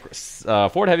thoughtful. Yeah,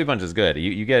 forward heavy punch is good.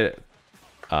 You get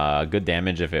good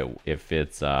damage if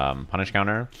it's punish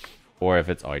counter, or if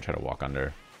it's you try to walk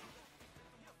under.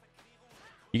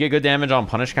 You get good damage on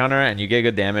punish counter, and you get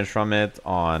good damage from it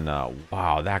on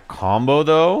wow, that combo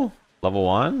though, level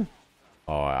 1.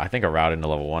 Oh, I think a route into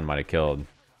level 1 might have killed.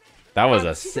 That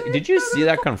was did you see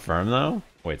that confirm though?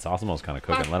 Wait, Sasamo's kind of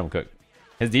cooking. Let him cook.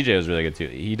 His DJ was really good too.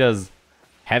 He does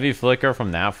heavy flicker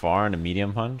from that far into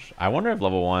medium punch. I wonder if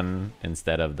level 1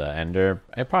 instead of the ender,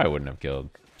 it probably wouldn't have killed.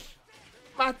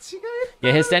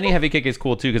 Yeah, his standing heavy kick is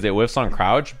cool too because it whiffs on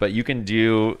crouch, but you can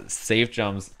do safe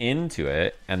jumps into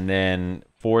it and then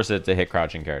force it to hit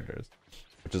crouching characters,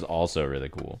 which is also really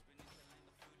cool.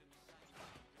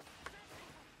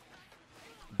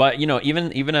 But you know,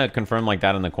 even a confirm like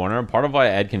that in the corner, part of why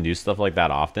Ed can do stuff like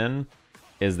that often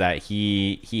is that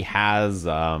he has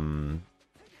so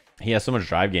much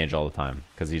drive gauge all the time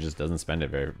because he just doesn't spend it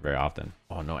very often.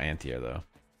 Oh, no anti-air though.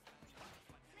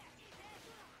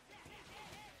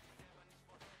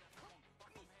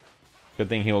 Good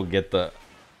thing he'll get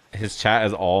his chat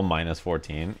is all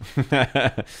 -14.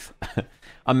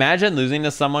 Imagine losing to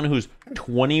someone who's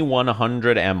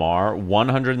 2100 MR,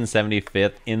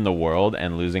 175th in the world,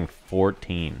 and losing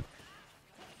 14.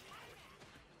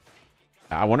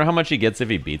 I wonder how much he gets if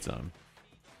he beats him.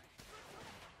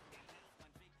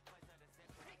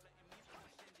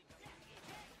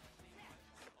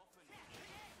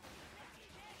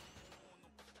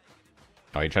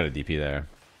 Oh, he tried to DP there,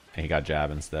 and he got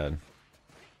jab instead.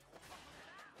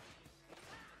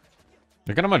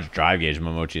 Look at how much drive gauge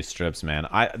Momochi strips, man.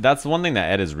 That's one thing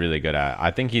that Ed is really good at. I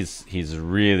think he's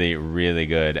really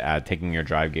good at taking your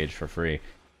drive gauge for free.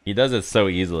 He does it so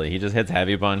easily. He just hits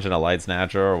heavy punch and a light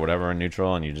snatcher or whatever in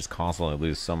neutral, and you just constantly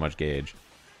lose so much gauge.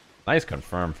 Nice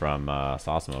confirm from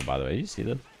Sasamo, by the way. Did you see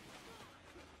this?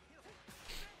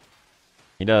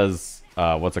 He does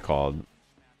what's it called?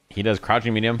 He does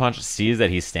crouching medium punch, sees that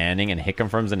he's standing, and hit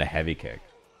confirms into heavy kick.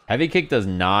 Heavy kick does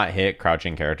not hit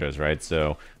crouching characters, right?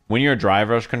 So when you're drive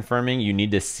rush confirming, you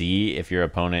need to see if your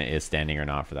opponent is standing or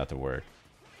not for that to work,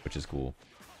 which is cool.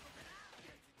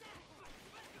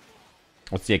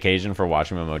 What's the occasion for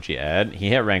watching Momochi Ed? He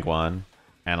hit rank 1,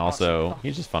 and also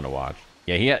he's just fun to watch.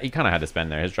 Yeah, he kind of had to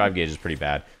spend there. His drive gauge is pretty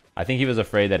bad. I think he was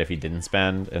afraid that if he didn't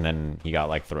spend and then he got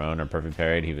like thrown or perfect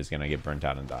parried, he was gonna get burnt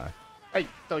out and die.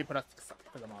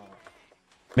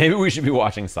 Maybe we should be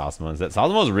watching Sasamo instead.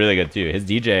 Sasamo's really good too. His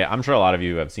DJ, I'm sure a lot of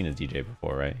you have seen his DJ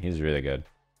before, right? He's really good.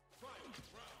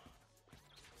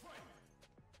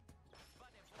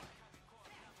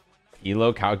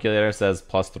 Elo calculator says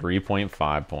plus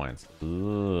 3.5 points.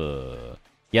 Ugh.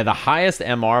 Yeah, the highest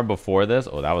MR before this.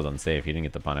 Oh, that was unsafe. He didn't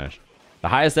get the punish. The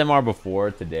highest MR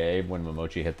before today when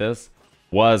Momochi hit this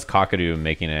was Kakadu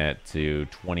making it to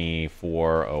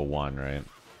 2401, right?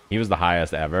 He was the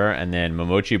highest ever, and then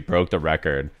Momochi broke the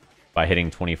record by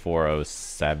hitting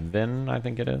 2407, I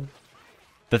think it is.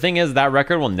 The thing is, that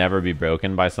record will never be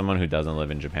broken by someone who doesn't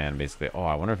live in Japan, basically. Oh,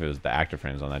 I wonder if it was the active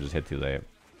frames on that just hit too late.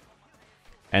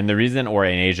 And the reason, or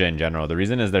in Asia in general, the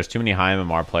reason is there's too many high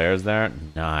MMR players there.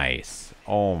 Nice.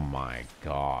 Oh my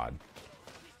god.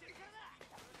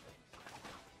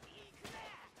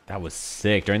 That was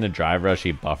sick. During the drive rush,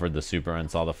 he buffered the super and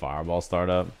saw the fireball start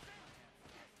up.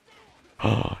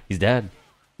 Oh, he's dead.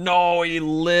 No, he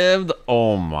lived.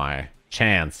 Oh my.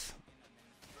 Chance.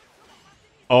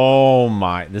 Oh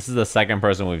my. This is the second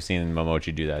person we've seen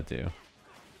Momochi do that to.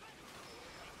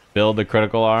 Build the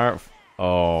critical art.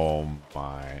 Oh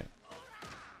my.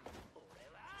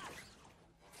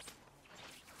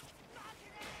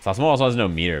 Sasamo also has no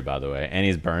meter, by the way, and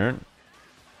he's burnt.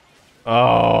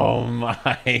 Oh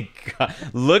my god.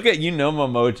 Look at,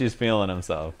 Momochi's feeling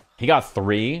himself. He got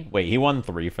 3. Wait, he won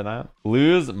 3 for that?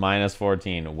 Lose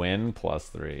 -14. Win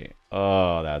 +3.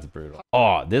 Oh, that's brutal.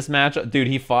 Oh, this matchup, dude,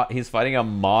 he's fighting a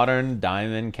modern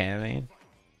diamond Kami.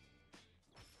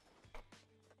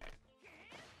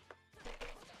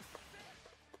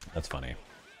 That's funny.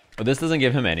 But this doesn't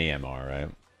give him any MR, right?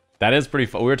 That is pretty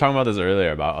fun. We were talking about this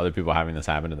earlier about other people having this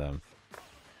happen to them.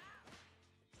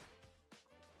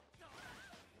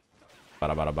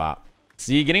 Ba-da-ba-da-ba.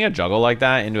 See, getting a juggle like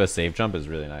that into a safe jump is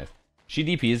really nice. She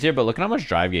DPs here, but look at how much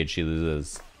drive gauge she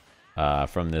loses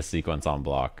from this sequence on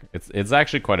block. It's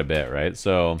actually quite a bit, right?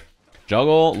 So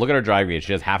juggle, look at her drive gauge.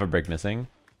 She has half a brick missing.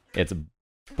 It's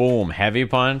boom, heavy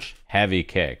punch, heavy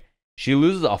kick. she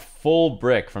loses a full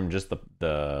brick from just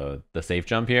the safe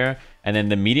jump here, and then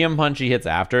the medium punch she hits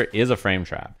after is a frame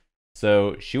trap.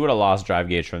 So she would have lost drive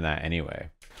gauge from that anyway.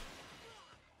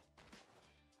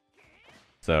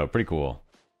 So pretty cool.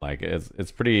 Like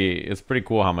it's pretty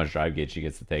cool how much drive gauge she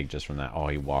gets to take just from that. Oh,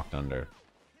 he walked under.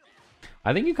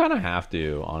 I think you kind of have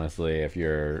to, honestly, if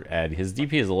you're Ed. His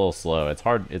DP is a little slow. It's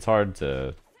hard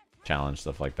to challenge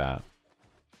stuff like that.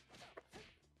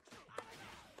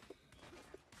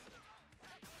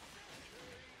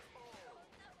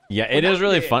 Yeah, it is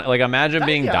really fun. Like, imagine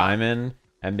being Diamond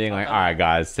and being like, all right,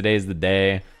 guys, today's the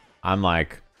day. I'm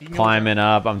like climbing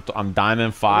up. I'm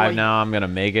Diamond 5 now. I'm gonna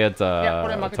make it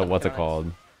to what's it called?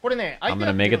 I'm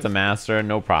gonna make it to Master.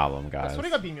 No problem, guys.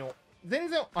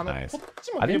 Nice.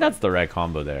 I think that's the right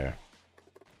combo there.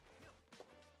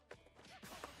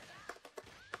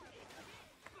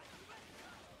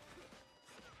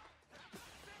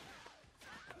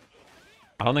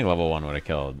 I don't think level 1 would have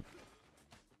killed.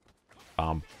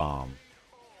 Bomb.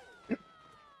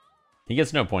 He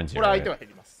gets no points here. Right?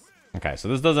 Okay, so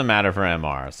this doesn't matter for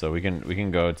MR, so we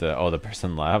can go to. Oh, the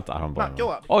person left. I don't blame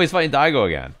him. Oh, he's fighting Daigo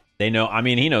again. They know. I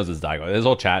mean, he knows it's Daigo. His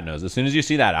whole chat knows. As soon as you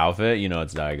see that outfit, you know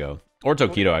it's Daigo or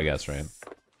Tokido, I guess, right?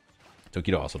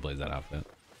 Tokido also plays that outfit.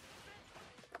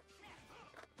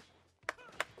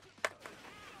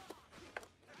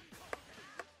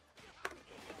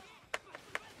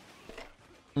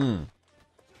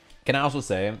 Can I also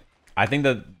say, I think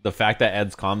that the fact that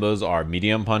Ed's combos are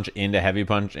medium punch into heavy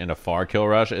punch into far kill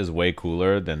rush is way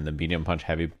cooler than the medium punch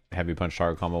heavy punch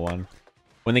target combo one.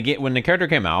 When the character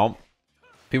came out,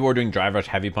 people were doing drive rush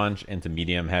heavy punch into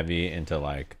medium heavy into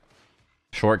like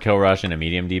short kill rush into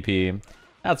medium DP.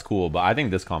 That's cool, but I think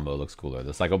this combo looks cooler.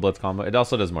 The Psycho Blitz combo. It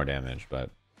also does more damage, but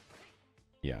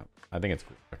yeah, I think it's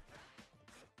cooler.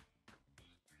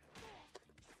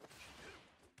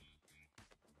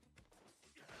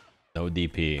 No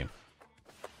DP.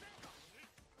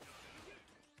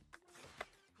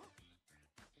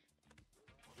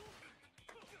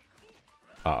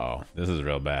 Uh-oh. This is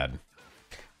real bad.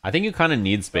 I think you kind of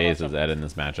need space as Ed in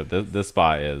this matchup. This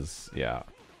spot is, yeah.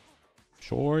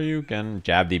 Sure, you can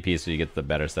jab DP so you get the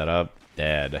better setup.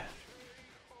 Dead.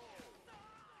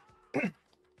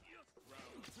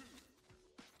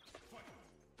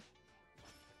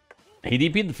 He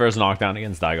DP'd the first knockdown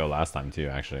against Daigo last time too,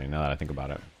 actually, now that I think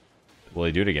about it. Will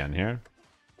he do it again here?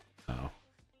 Oh.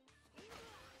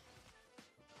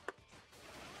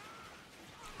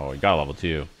 Oh, he got a level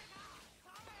 2.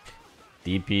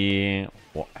 DP,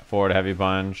 forward heavy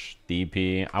punch,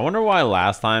 DP. I wonder why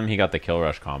last time he got the kill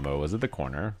rush combo. Was it the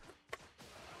corner?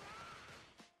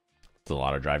 It's a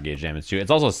lot of drive gauge damage too.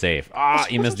 It's also safe. Ah,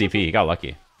 he missed DP. He got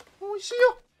lucky.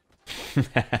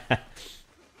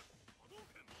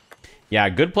 Yeah,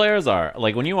 good players are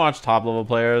like when you watch top level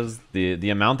players, the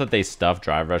amount that they stuff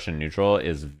drive rush and neutral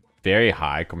is very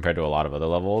high compared to a lot of other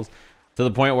levels. To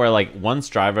the point where like once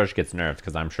drive rush gets nerfed,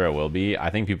 because I'm sure it will be, I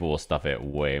think people will stuff it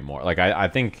way more. Like I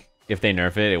think if they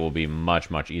nerf it, it will be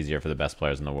much easier for the best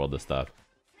players in the world to stuff.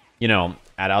 You know,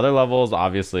 at other levels,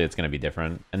 obviously it's going to be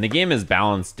different, and the game is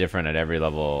balanced different at every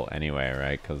level anyway,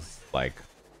 right? Because like,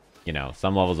 you know,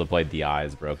 some levels of play DI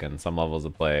is broken, some levels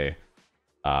of play,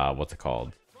 what's it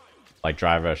called? Like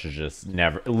drive rush is just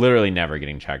literally never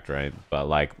getting checked, right? But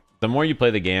like the more you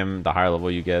play the game, the higher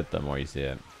level you get, the more you see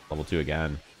it. Level 2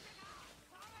 again.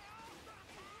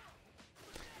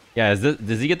 Yeah,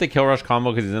 does he get the kill rush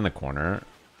combo because he's in the corner?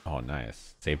 Oh,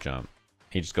 nice. Safe jump.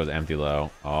 He just goes empty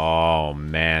low. Oh,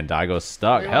 man. Daigo's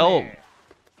stuck. Help!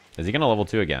 Is he going to level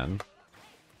 2 again?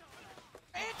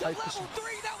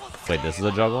 Wait, this is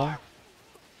a juggle?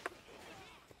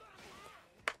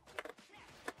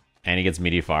 And he gets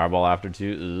meaty fireball after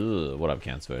 2? Ugh, what up,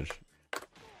 can't switch?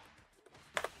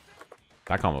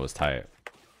 That combo was tight.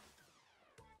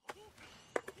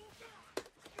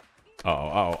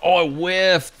 Oh, I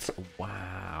whiffed!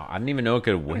 Wow, I didn't even know it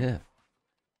could whiff.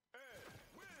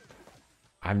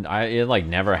 It like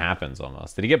never happens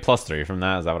almost. Did he get +3 from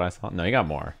that? Is that what I saw? No, he got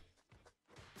more.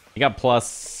 He got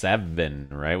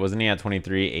 +7, right? Wasn't he at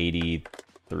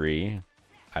 2383?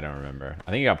 I don't remember. I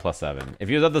think he got +7. If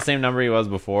he was at the same number he was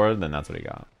before, then that's what he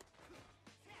got.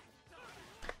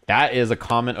 That is a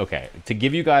common... Okay, to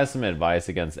give you guys some advice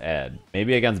against Ed,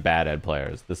 maybe against bad Ed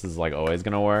players, this is like always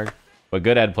gonna work. But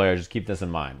good Ed players, just keep this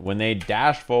in mind. When they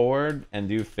dash forward and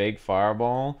do fake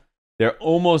fireball, they're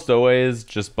almost always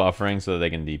just buffering so that they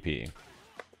can DP.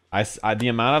 The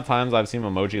amount of times I've seen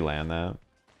Momochi land that,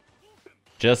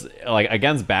 just like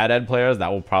against bad Ed players, that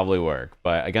will probably work.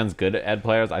 But against good Ed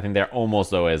players, I think they're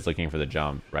almost always looking for the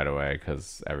jump right away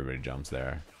because everybody jumps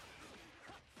there.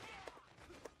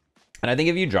 And I think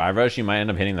if you drive rush, you might end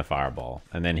up hitting the fireball.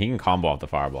 And then he can combo off the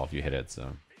fireball if you hit it,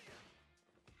 so.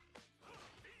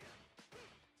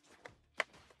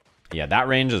 Yeah, that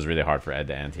range is really hard for Ed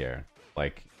to end here.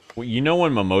 Like, you know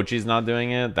when Momochi's not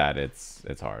doing it, that it's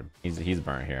hard. He's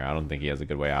burnt here. I don't think he has a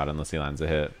good way out unless he lands a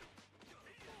hit.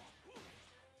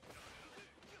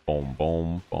 Boom,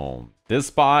 boom, boom. This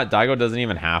spot, Daigo doesn't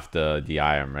even have to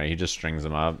DI him, right? He just strings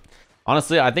him up.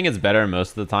 Honestly, I think it's better most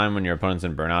of the time when your opponent's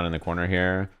in burnout in the corner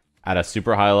here at a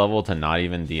super high level to not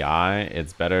even DI.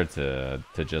 It's better to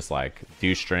just like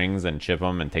do strings and chip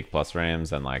them and take plus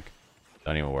frames and like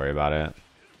don't even worry about it.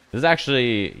 This is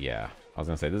actually, yeah, I was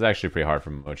gonna say this is actually pretty hard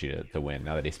for Momochi to win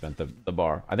now that he spent the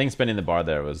bar. I think spending the bar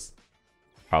there was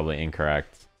probably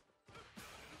incorrect.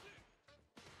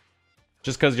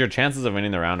 Just because your chances of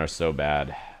winning the round are so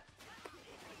bad.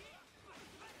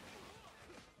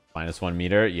 -1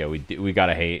 meter. Yeah, we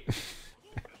gotta hate.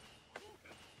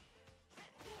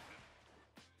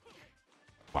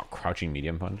 Wow, crouching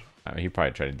medium punch. I mean, he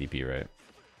probably tried to DP, right?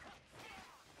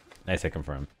 Nice hit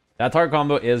confirm. That target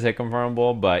combo is hit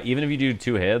confirmable, but even if you do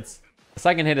 2 hits, the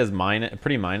second hit is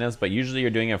pretty minus, but usually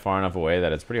you're doing it far enough away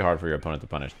that it's pretty hard for your opponent to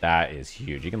punish. That is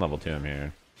huge. You can level 2 him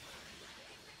here.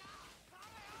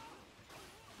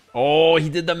 Oh, he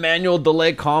did the manual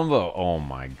delay combo. Oh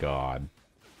my god.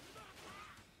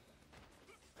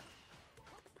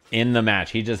 In the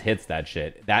match, he just hits that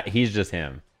shit. He's just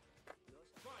him.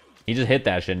 He just hit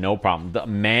that shit, no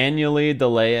problem. Manually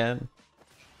delay it.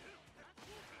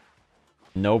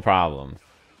 No problem.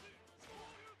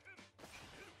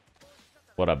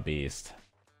 What a beast.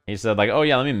 He said like, oh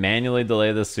yeah, let me manually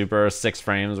delay this super 6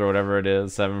 frames or whatever it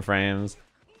is, 7 frames.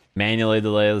 Manually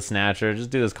delay the snatcher. Just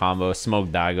do this combo. Smoke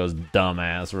Daigo's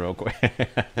dumbass real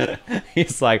quick.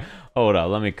 He's like, hold up,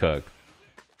 let me cook.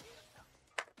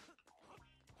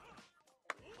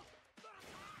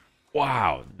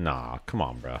 Wow. Nah, come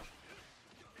on, bro.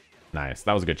 Nice.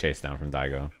 That was a good chase down from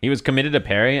Daigo. He was committed to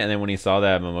parry, and then when he saw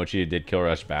that Momochi did kill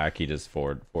rush back, he just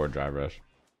forward drive rush.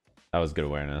 That was good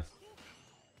awareness.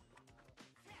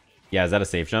 Yeah, is that a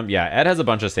safe jump? Yeah, Ed has a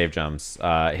bunch of safe jumps.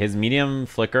 His medium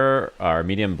flicker or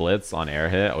medium blitz on air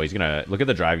hit. Oh, he's gonna look at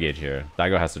the drive gauge here.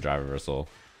 Daigo has to drive reversal.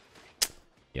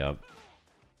 Yep.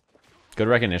 Good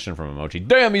recognition from Momochi.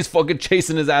 Damn, he's fucking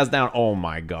chasing his ass down. Oh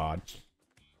my god.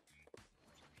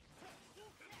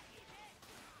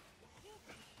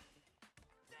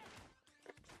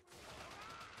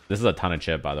 This is a ton of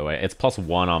chip, by the way. It's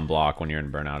 +1 on block when you're in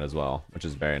burnout as well, which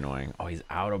is very annoying. Oh, he's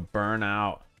out of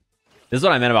burnout. This is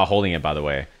what I meant about holding it, by the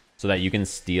way, so that you can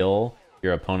steal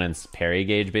your opponent's parry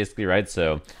gauge, basically, right?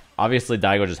 So obviously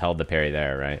Daigo just held the parry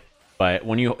there, right? But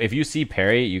if you see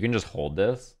parry, you can just hold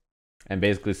this and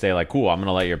basically say like, cool, I'm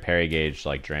gonna let your parry gauge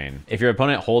like drain. If your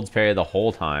opponent holds parry the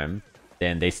whole time,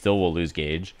 then they still will lose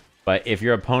gauge. But if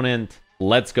your opponent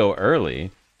lets go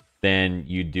early, then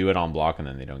you do it on block and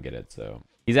then they don't get it. So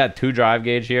he's at 2 drive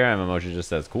gauge here, and Momochi just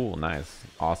says, cool, nice,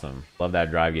 awesome. Love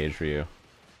that drive gauge for you.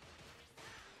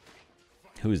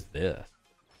 Who's this?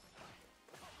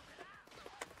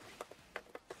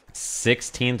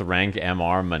 16th rank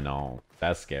MR Manon.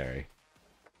 That's scary.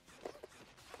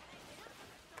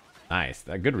 Nice.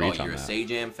 That good reach on that. Oh, you're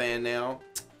a Sajam fan now?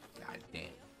 God damn.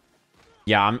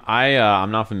 Yeah,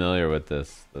 I'm not familiar with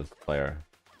this player.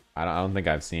 I don't think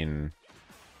I've seen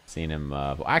him.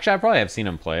 Actually, I probably have seen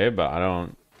him play, but I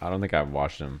don't think I've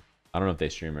watched him. I don't know if they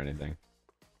stream or anything.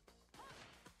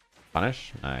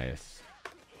 Punish? Nice.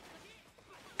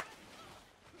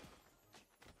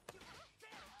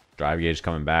 Drive gauge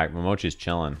coming back. Momochi's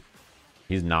chilling.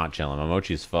 He's not chilling.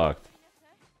 Momochi's fucked.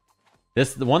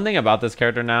 The one thing about this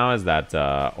character now is that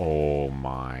oh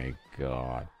my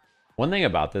god. One thing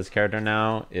about this character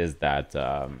now is that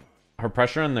her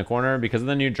pressure in the corner, because of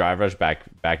the new drive rush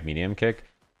back medium kick.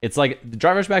 It's like the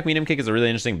drive rush back medium kick is a really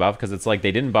interesting buff because it's like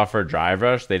they didn't buff her drive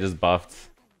rush, they just buffed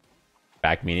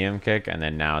back medium kick, and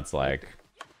then now it's like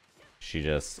she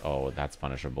just, oh, that's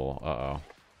punishable.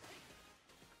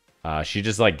 She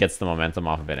just like gets the momentum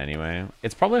off of it anyway.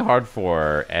 It's probably hard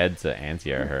for Ed to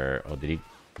anti-air her. Oh, did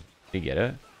he get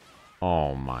it?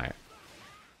 Oh my.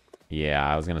 Yeah,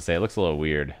 I was gonna say it looks a little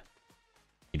weird.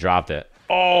 He dropped it.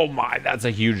 Oh my, that's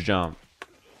a huge jump.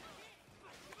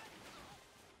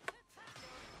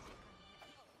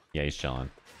 Yeah, he's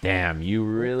chilling. Damn, you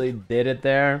really did it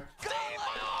there.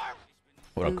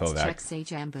 What a Kovac.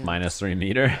 -3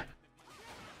 meter.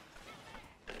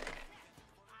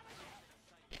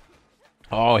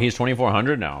 Oh, he's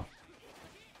 2400 now.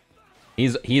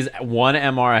 He's 1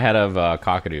 MR ahead of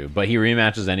Hikaru, but he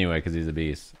rematches anyway because he's a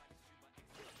beast.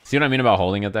 See what I mean about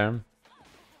holding it there?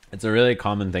 It's a really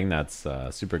common thing that's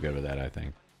super good with that, I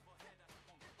think.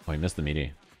 Oh, he missed the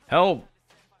meaty. Help!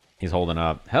 He's holding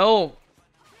up. Help!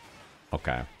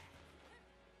 Okay.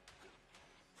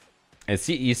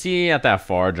 You see at that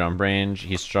far jump range,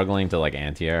 he's struggling to like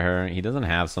anti-air her. He doesn't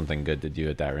have something good to do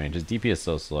at that range. His DP is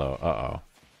so slow. Uh-oh.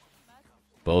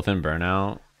 Both in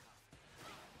burnout.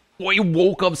 Oh, he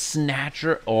woke up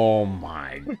Snatcher. Oh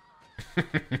my.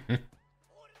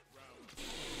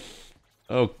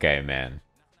 Okay, man.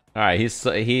 All right,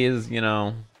 he is, you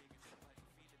know,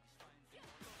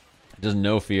 just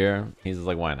no fear. He's just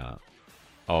like, why not?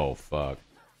 Oh fuck.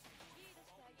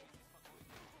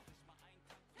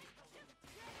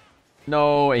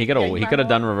 No, he could have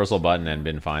done reversal button and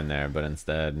been fine there, but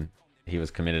instead he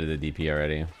was committed to the DP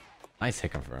already. Nice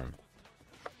hit confirm.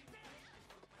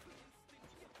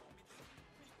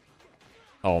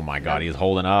 Oh my god, he's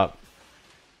holding up.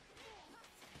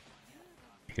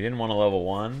 He didn't want a level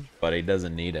 1, but he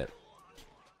doesn't need it.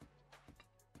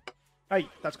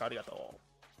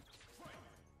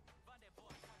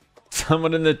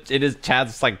 Someone in his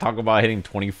chat's like talk about hitting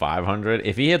 2500.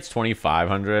 If he hits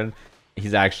 2500,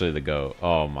 he's actually the GOAT.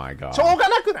 Oh my god.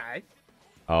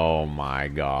 Oh my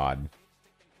god.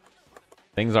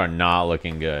 Things are not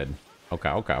looking good. Okay,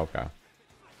 okay, okay.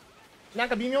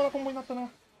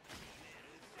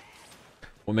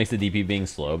 What makes the DP being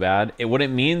slow bad? What it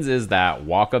means is that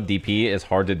walk-up DP is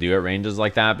hard to do at ranges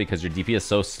like that because your DP is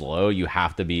so slow, you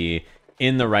have to be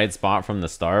in the right spot from the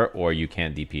start or you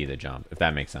can't DP the jump, if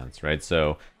that makes sense, right?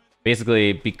 So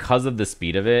basically, because of the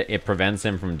speed of it, it prevents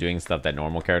him from doing stuff that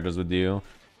normal characters would do,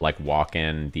 like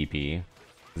walk-in DP.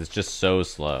 It's just so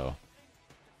slow.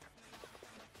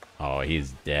 Oh,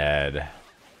 he's dead.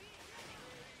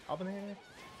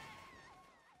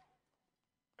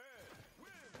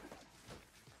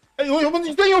 Did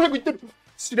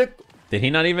he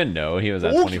not even know he was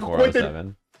at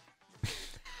 2407?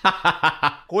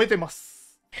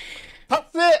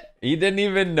 He didn't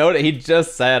even know that. He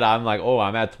just said, I'm like, oh,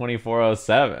 I'm at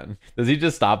 2407. Does he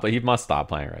just stop? He must stop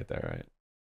playing right there, right?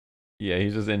 Yeah,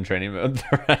 he's just in training mode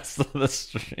the rest of the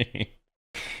stream.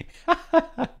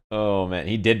 Oh, man.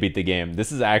 He did beat the game.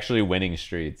 This is actually winning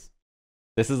streets.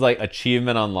 This is like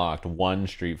achievement unlocked. 1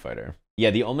 Street Fighter. Yeah,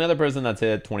 the only other person that's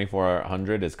hit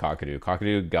 2400 is Kakadu.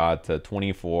 Kakadu got to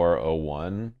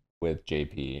 2401 with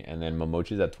JP. And then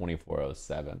Momochi's at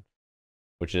 2407.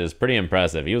 Which is pretty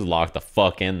impressive. He was locked the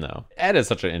fuck in though. Ed is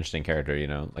such an interesting character, you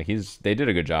know. Like they did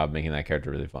a good job making that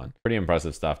character really fun. Pretty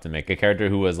impressive stuff to make a character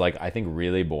who was like, I think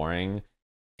really boring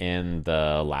in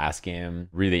the last game,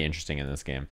 really interesting in this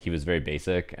game. He was very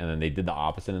basic, and then they did the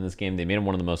opposite in this game. They made him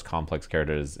one of the most complex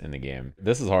characters in the game.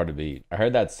 This is hard to beat. I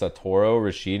heard that Satoru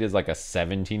Rashid is like a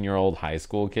 17-year-old high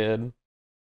school kid.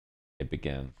 It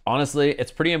began. Honestly,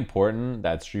 it's pretty important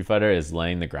that Street Fighter is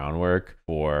laying the groundwork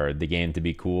for the game to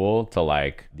be cool to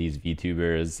like these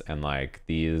VTubers and like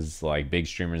these like big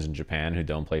streamers in Japan who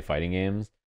don't play fighting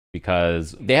games,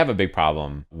 because they have a big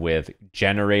problem with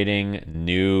generating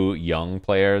new young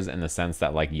players in the sense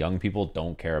that like young people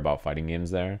don't care about fighting games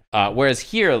there. Whereas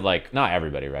here, like not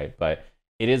everybody, right? But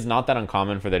it is not that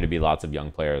uncommon for there to be lots of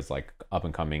young players like up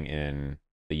and coming in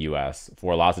the US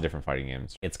for lots of different fighting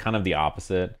games. It's kind of the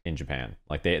opposite in Japan.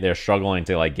 Like they're struggling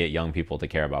to like get young people to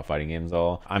care about fighting games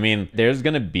all. I mean, there's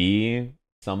gonna be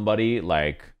somebody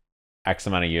like X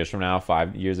amount of years from now,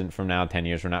 5 years from now, 10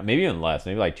 years from now, maybe even less,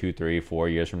 maybe like 2, 3, 4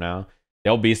 years from now,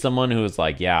 there'll be someone who's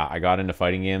like, yeah, I got into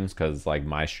fighting games because like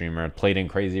my streamer played in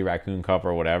Crazy Raccoon Cup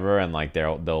or whatever, and like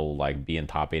they'll like be in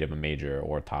top 8 of a major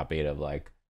or top 8 of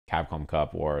like Capcom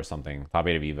Cup or something, top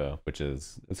 8 of Evo, which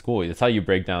is, it's cool. It's how you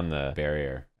break down the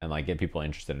barrier and like get people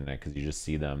interested in it, because you just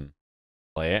see them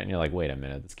play it and you're like, wait a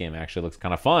minute, this game actually looks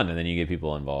kind of fun, and then you get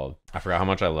people involved. I forgot how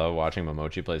much I love watching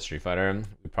Momochi play Street Fighter.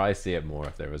 We'd probably see it more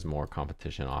if there was more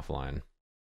competition offline.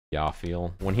 Yeah, I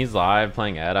feel when he's live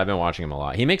playing Ed, I've been watching him a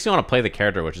lot. He makes me want to play the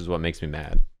character, which is what makes me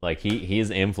mad. Like he's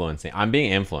influencing. I'm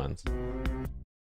being influenced.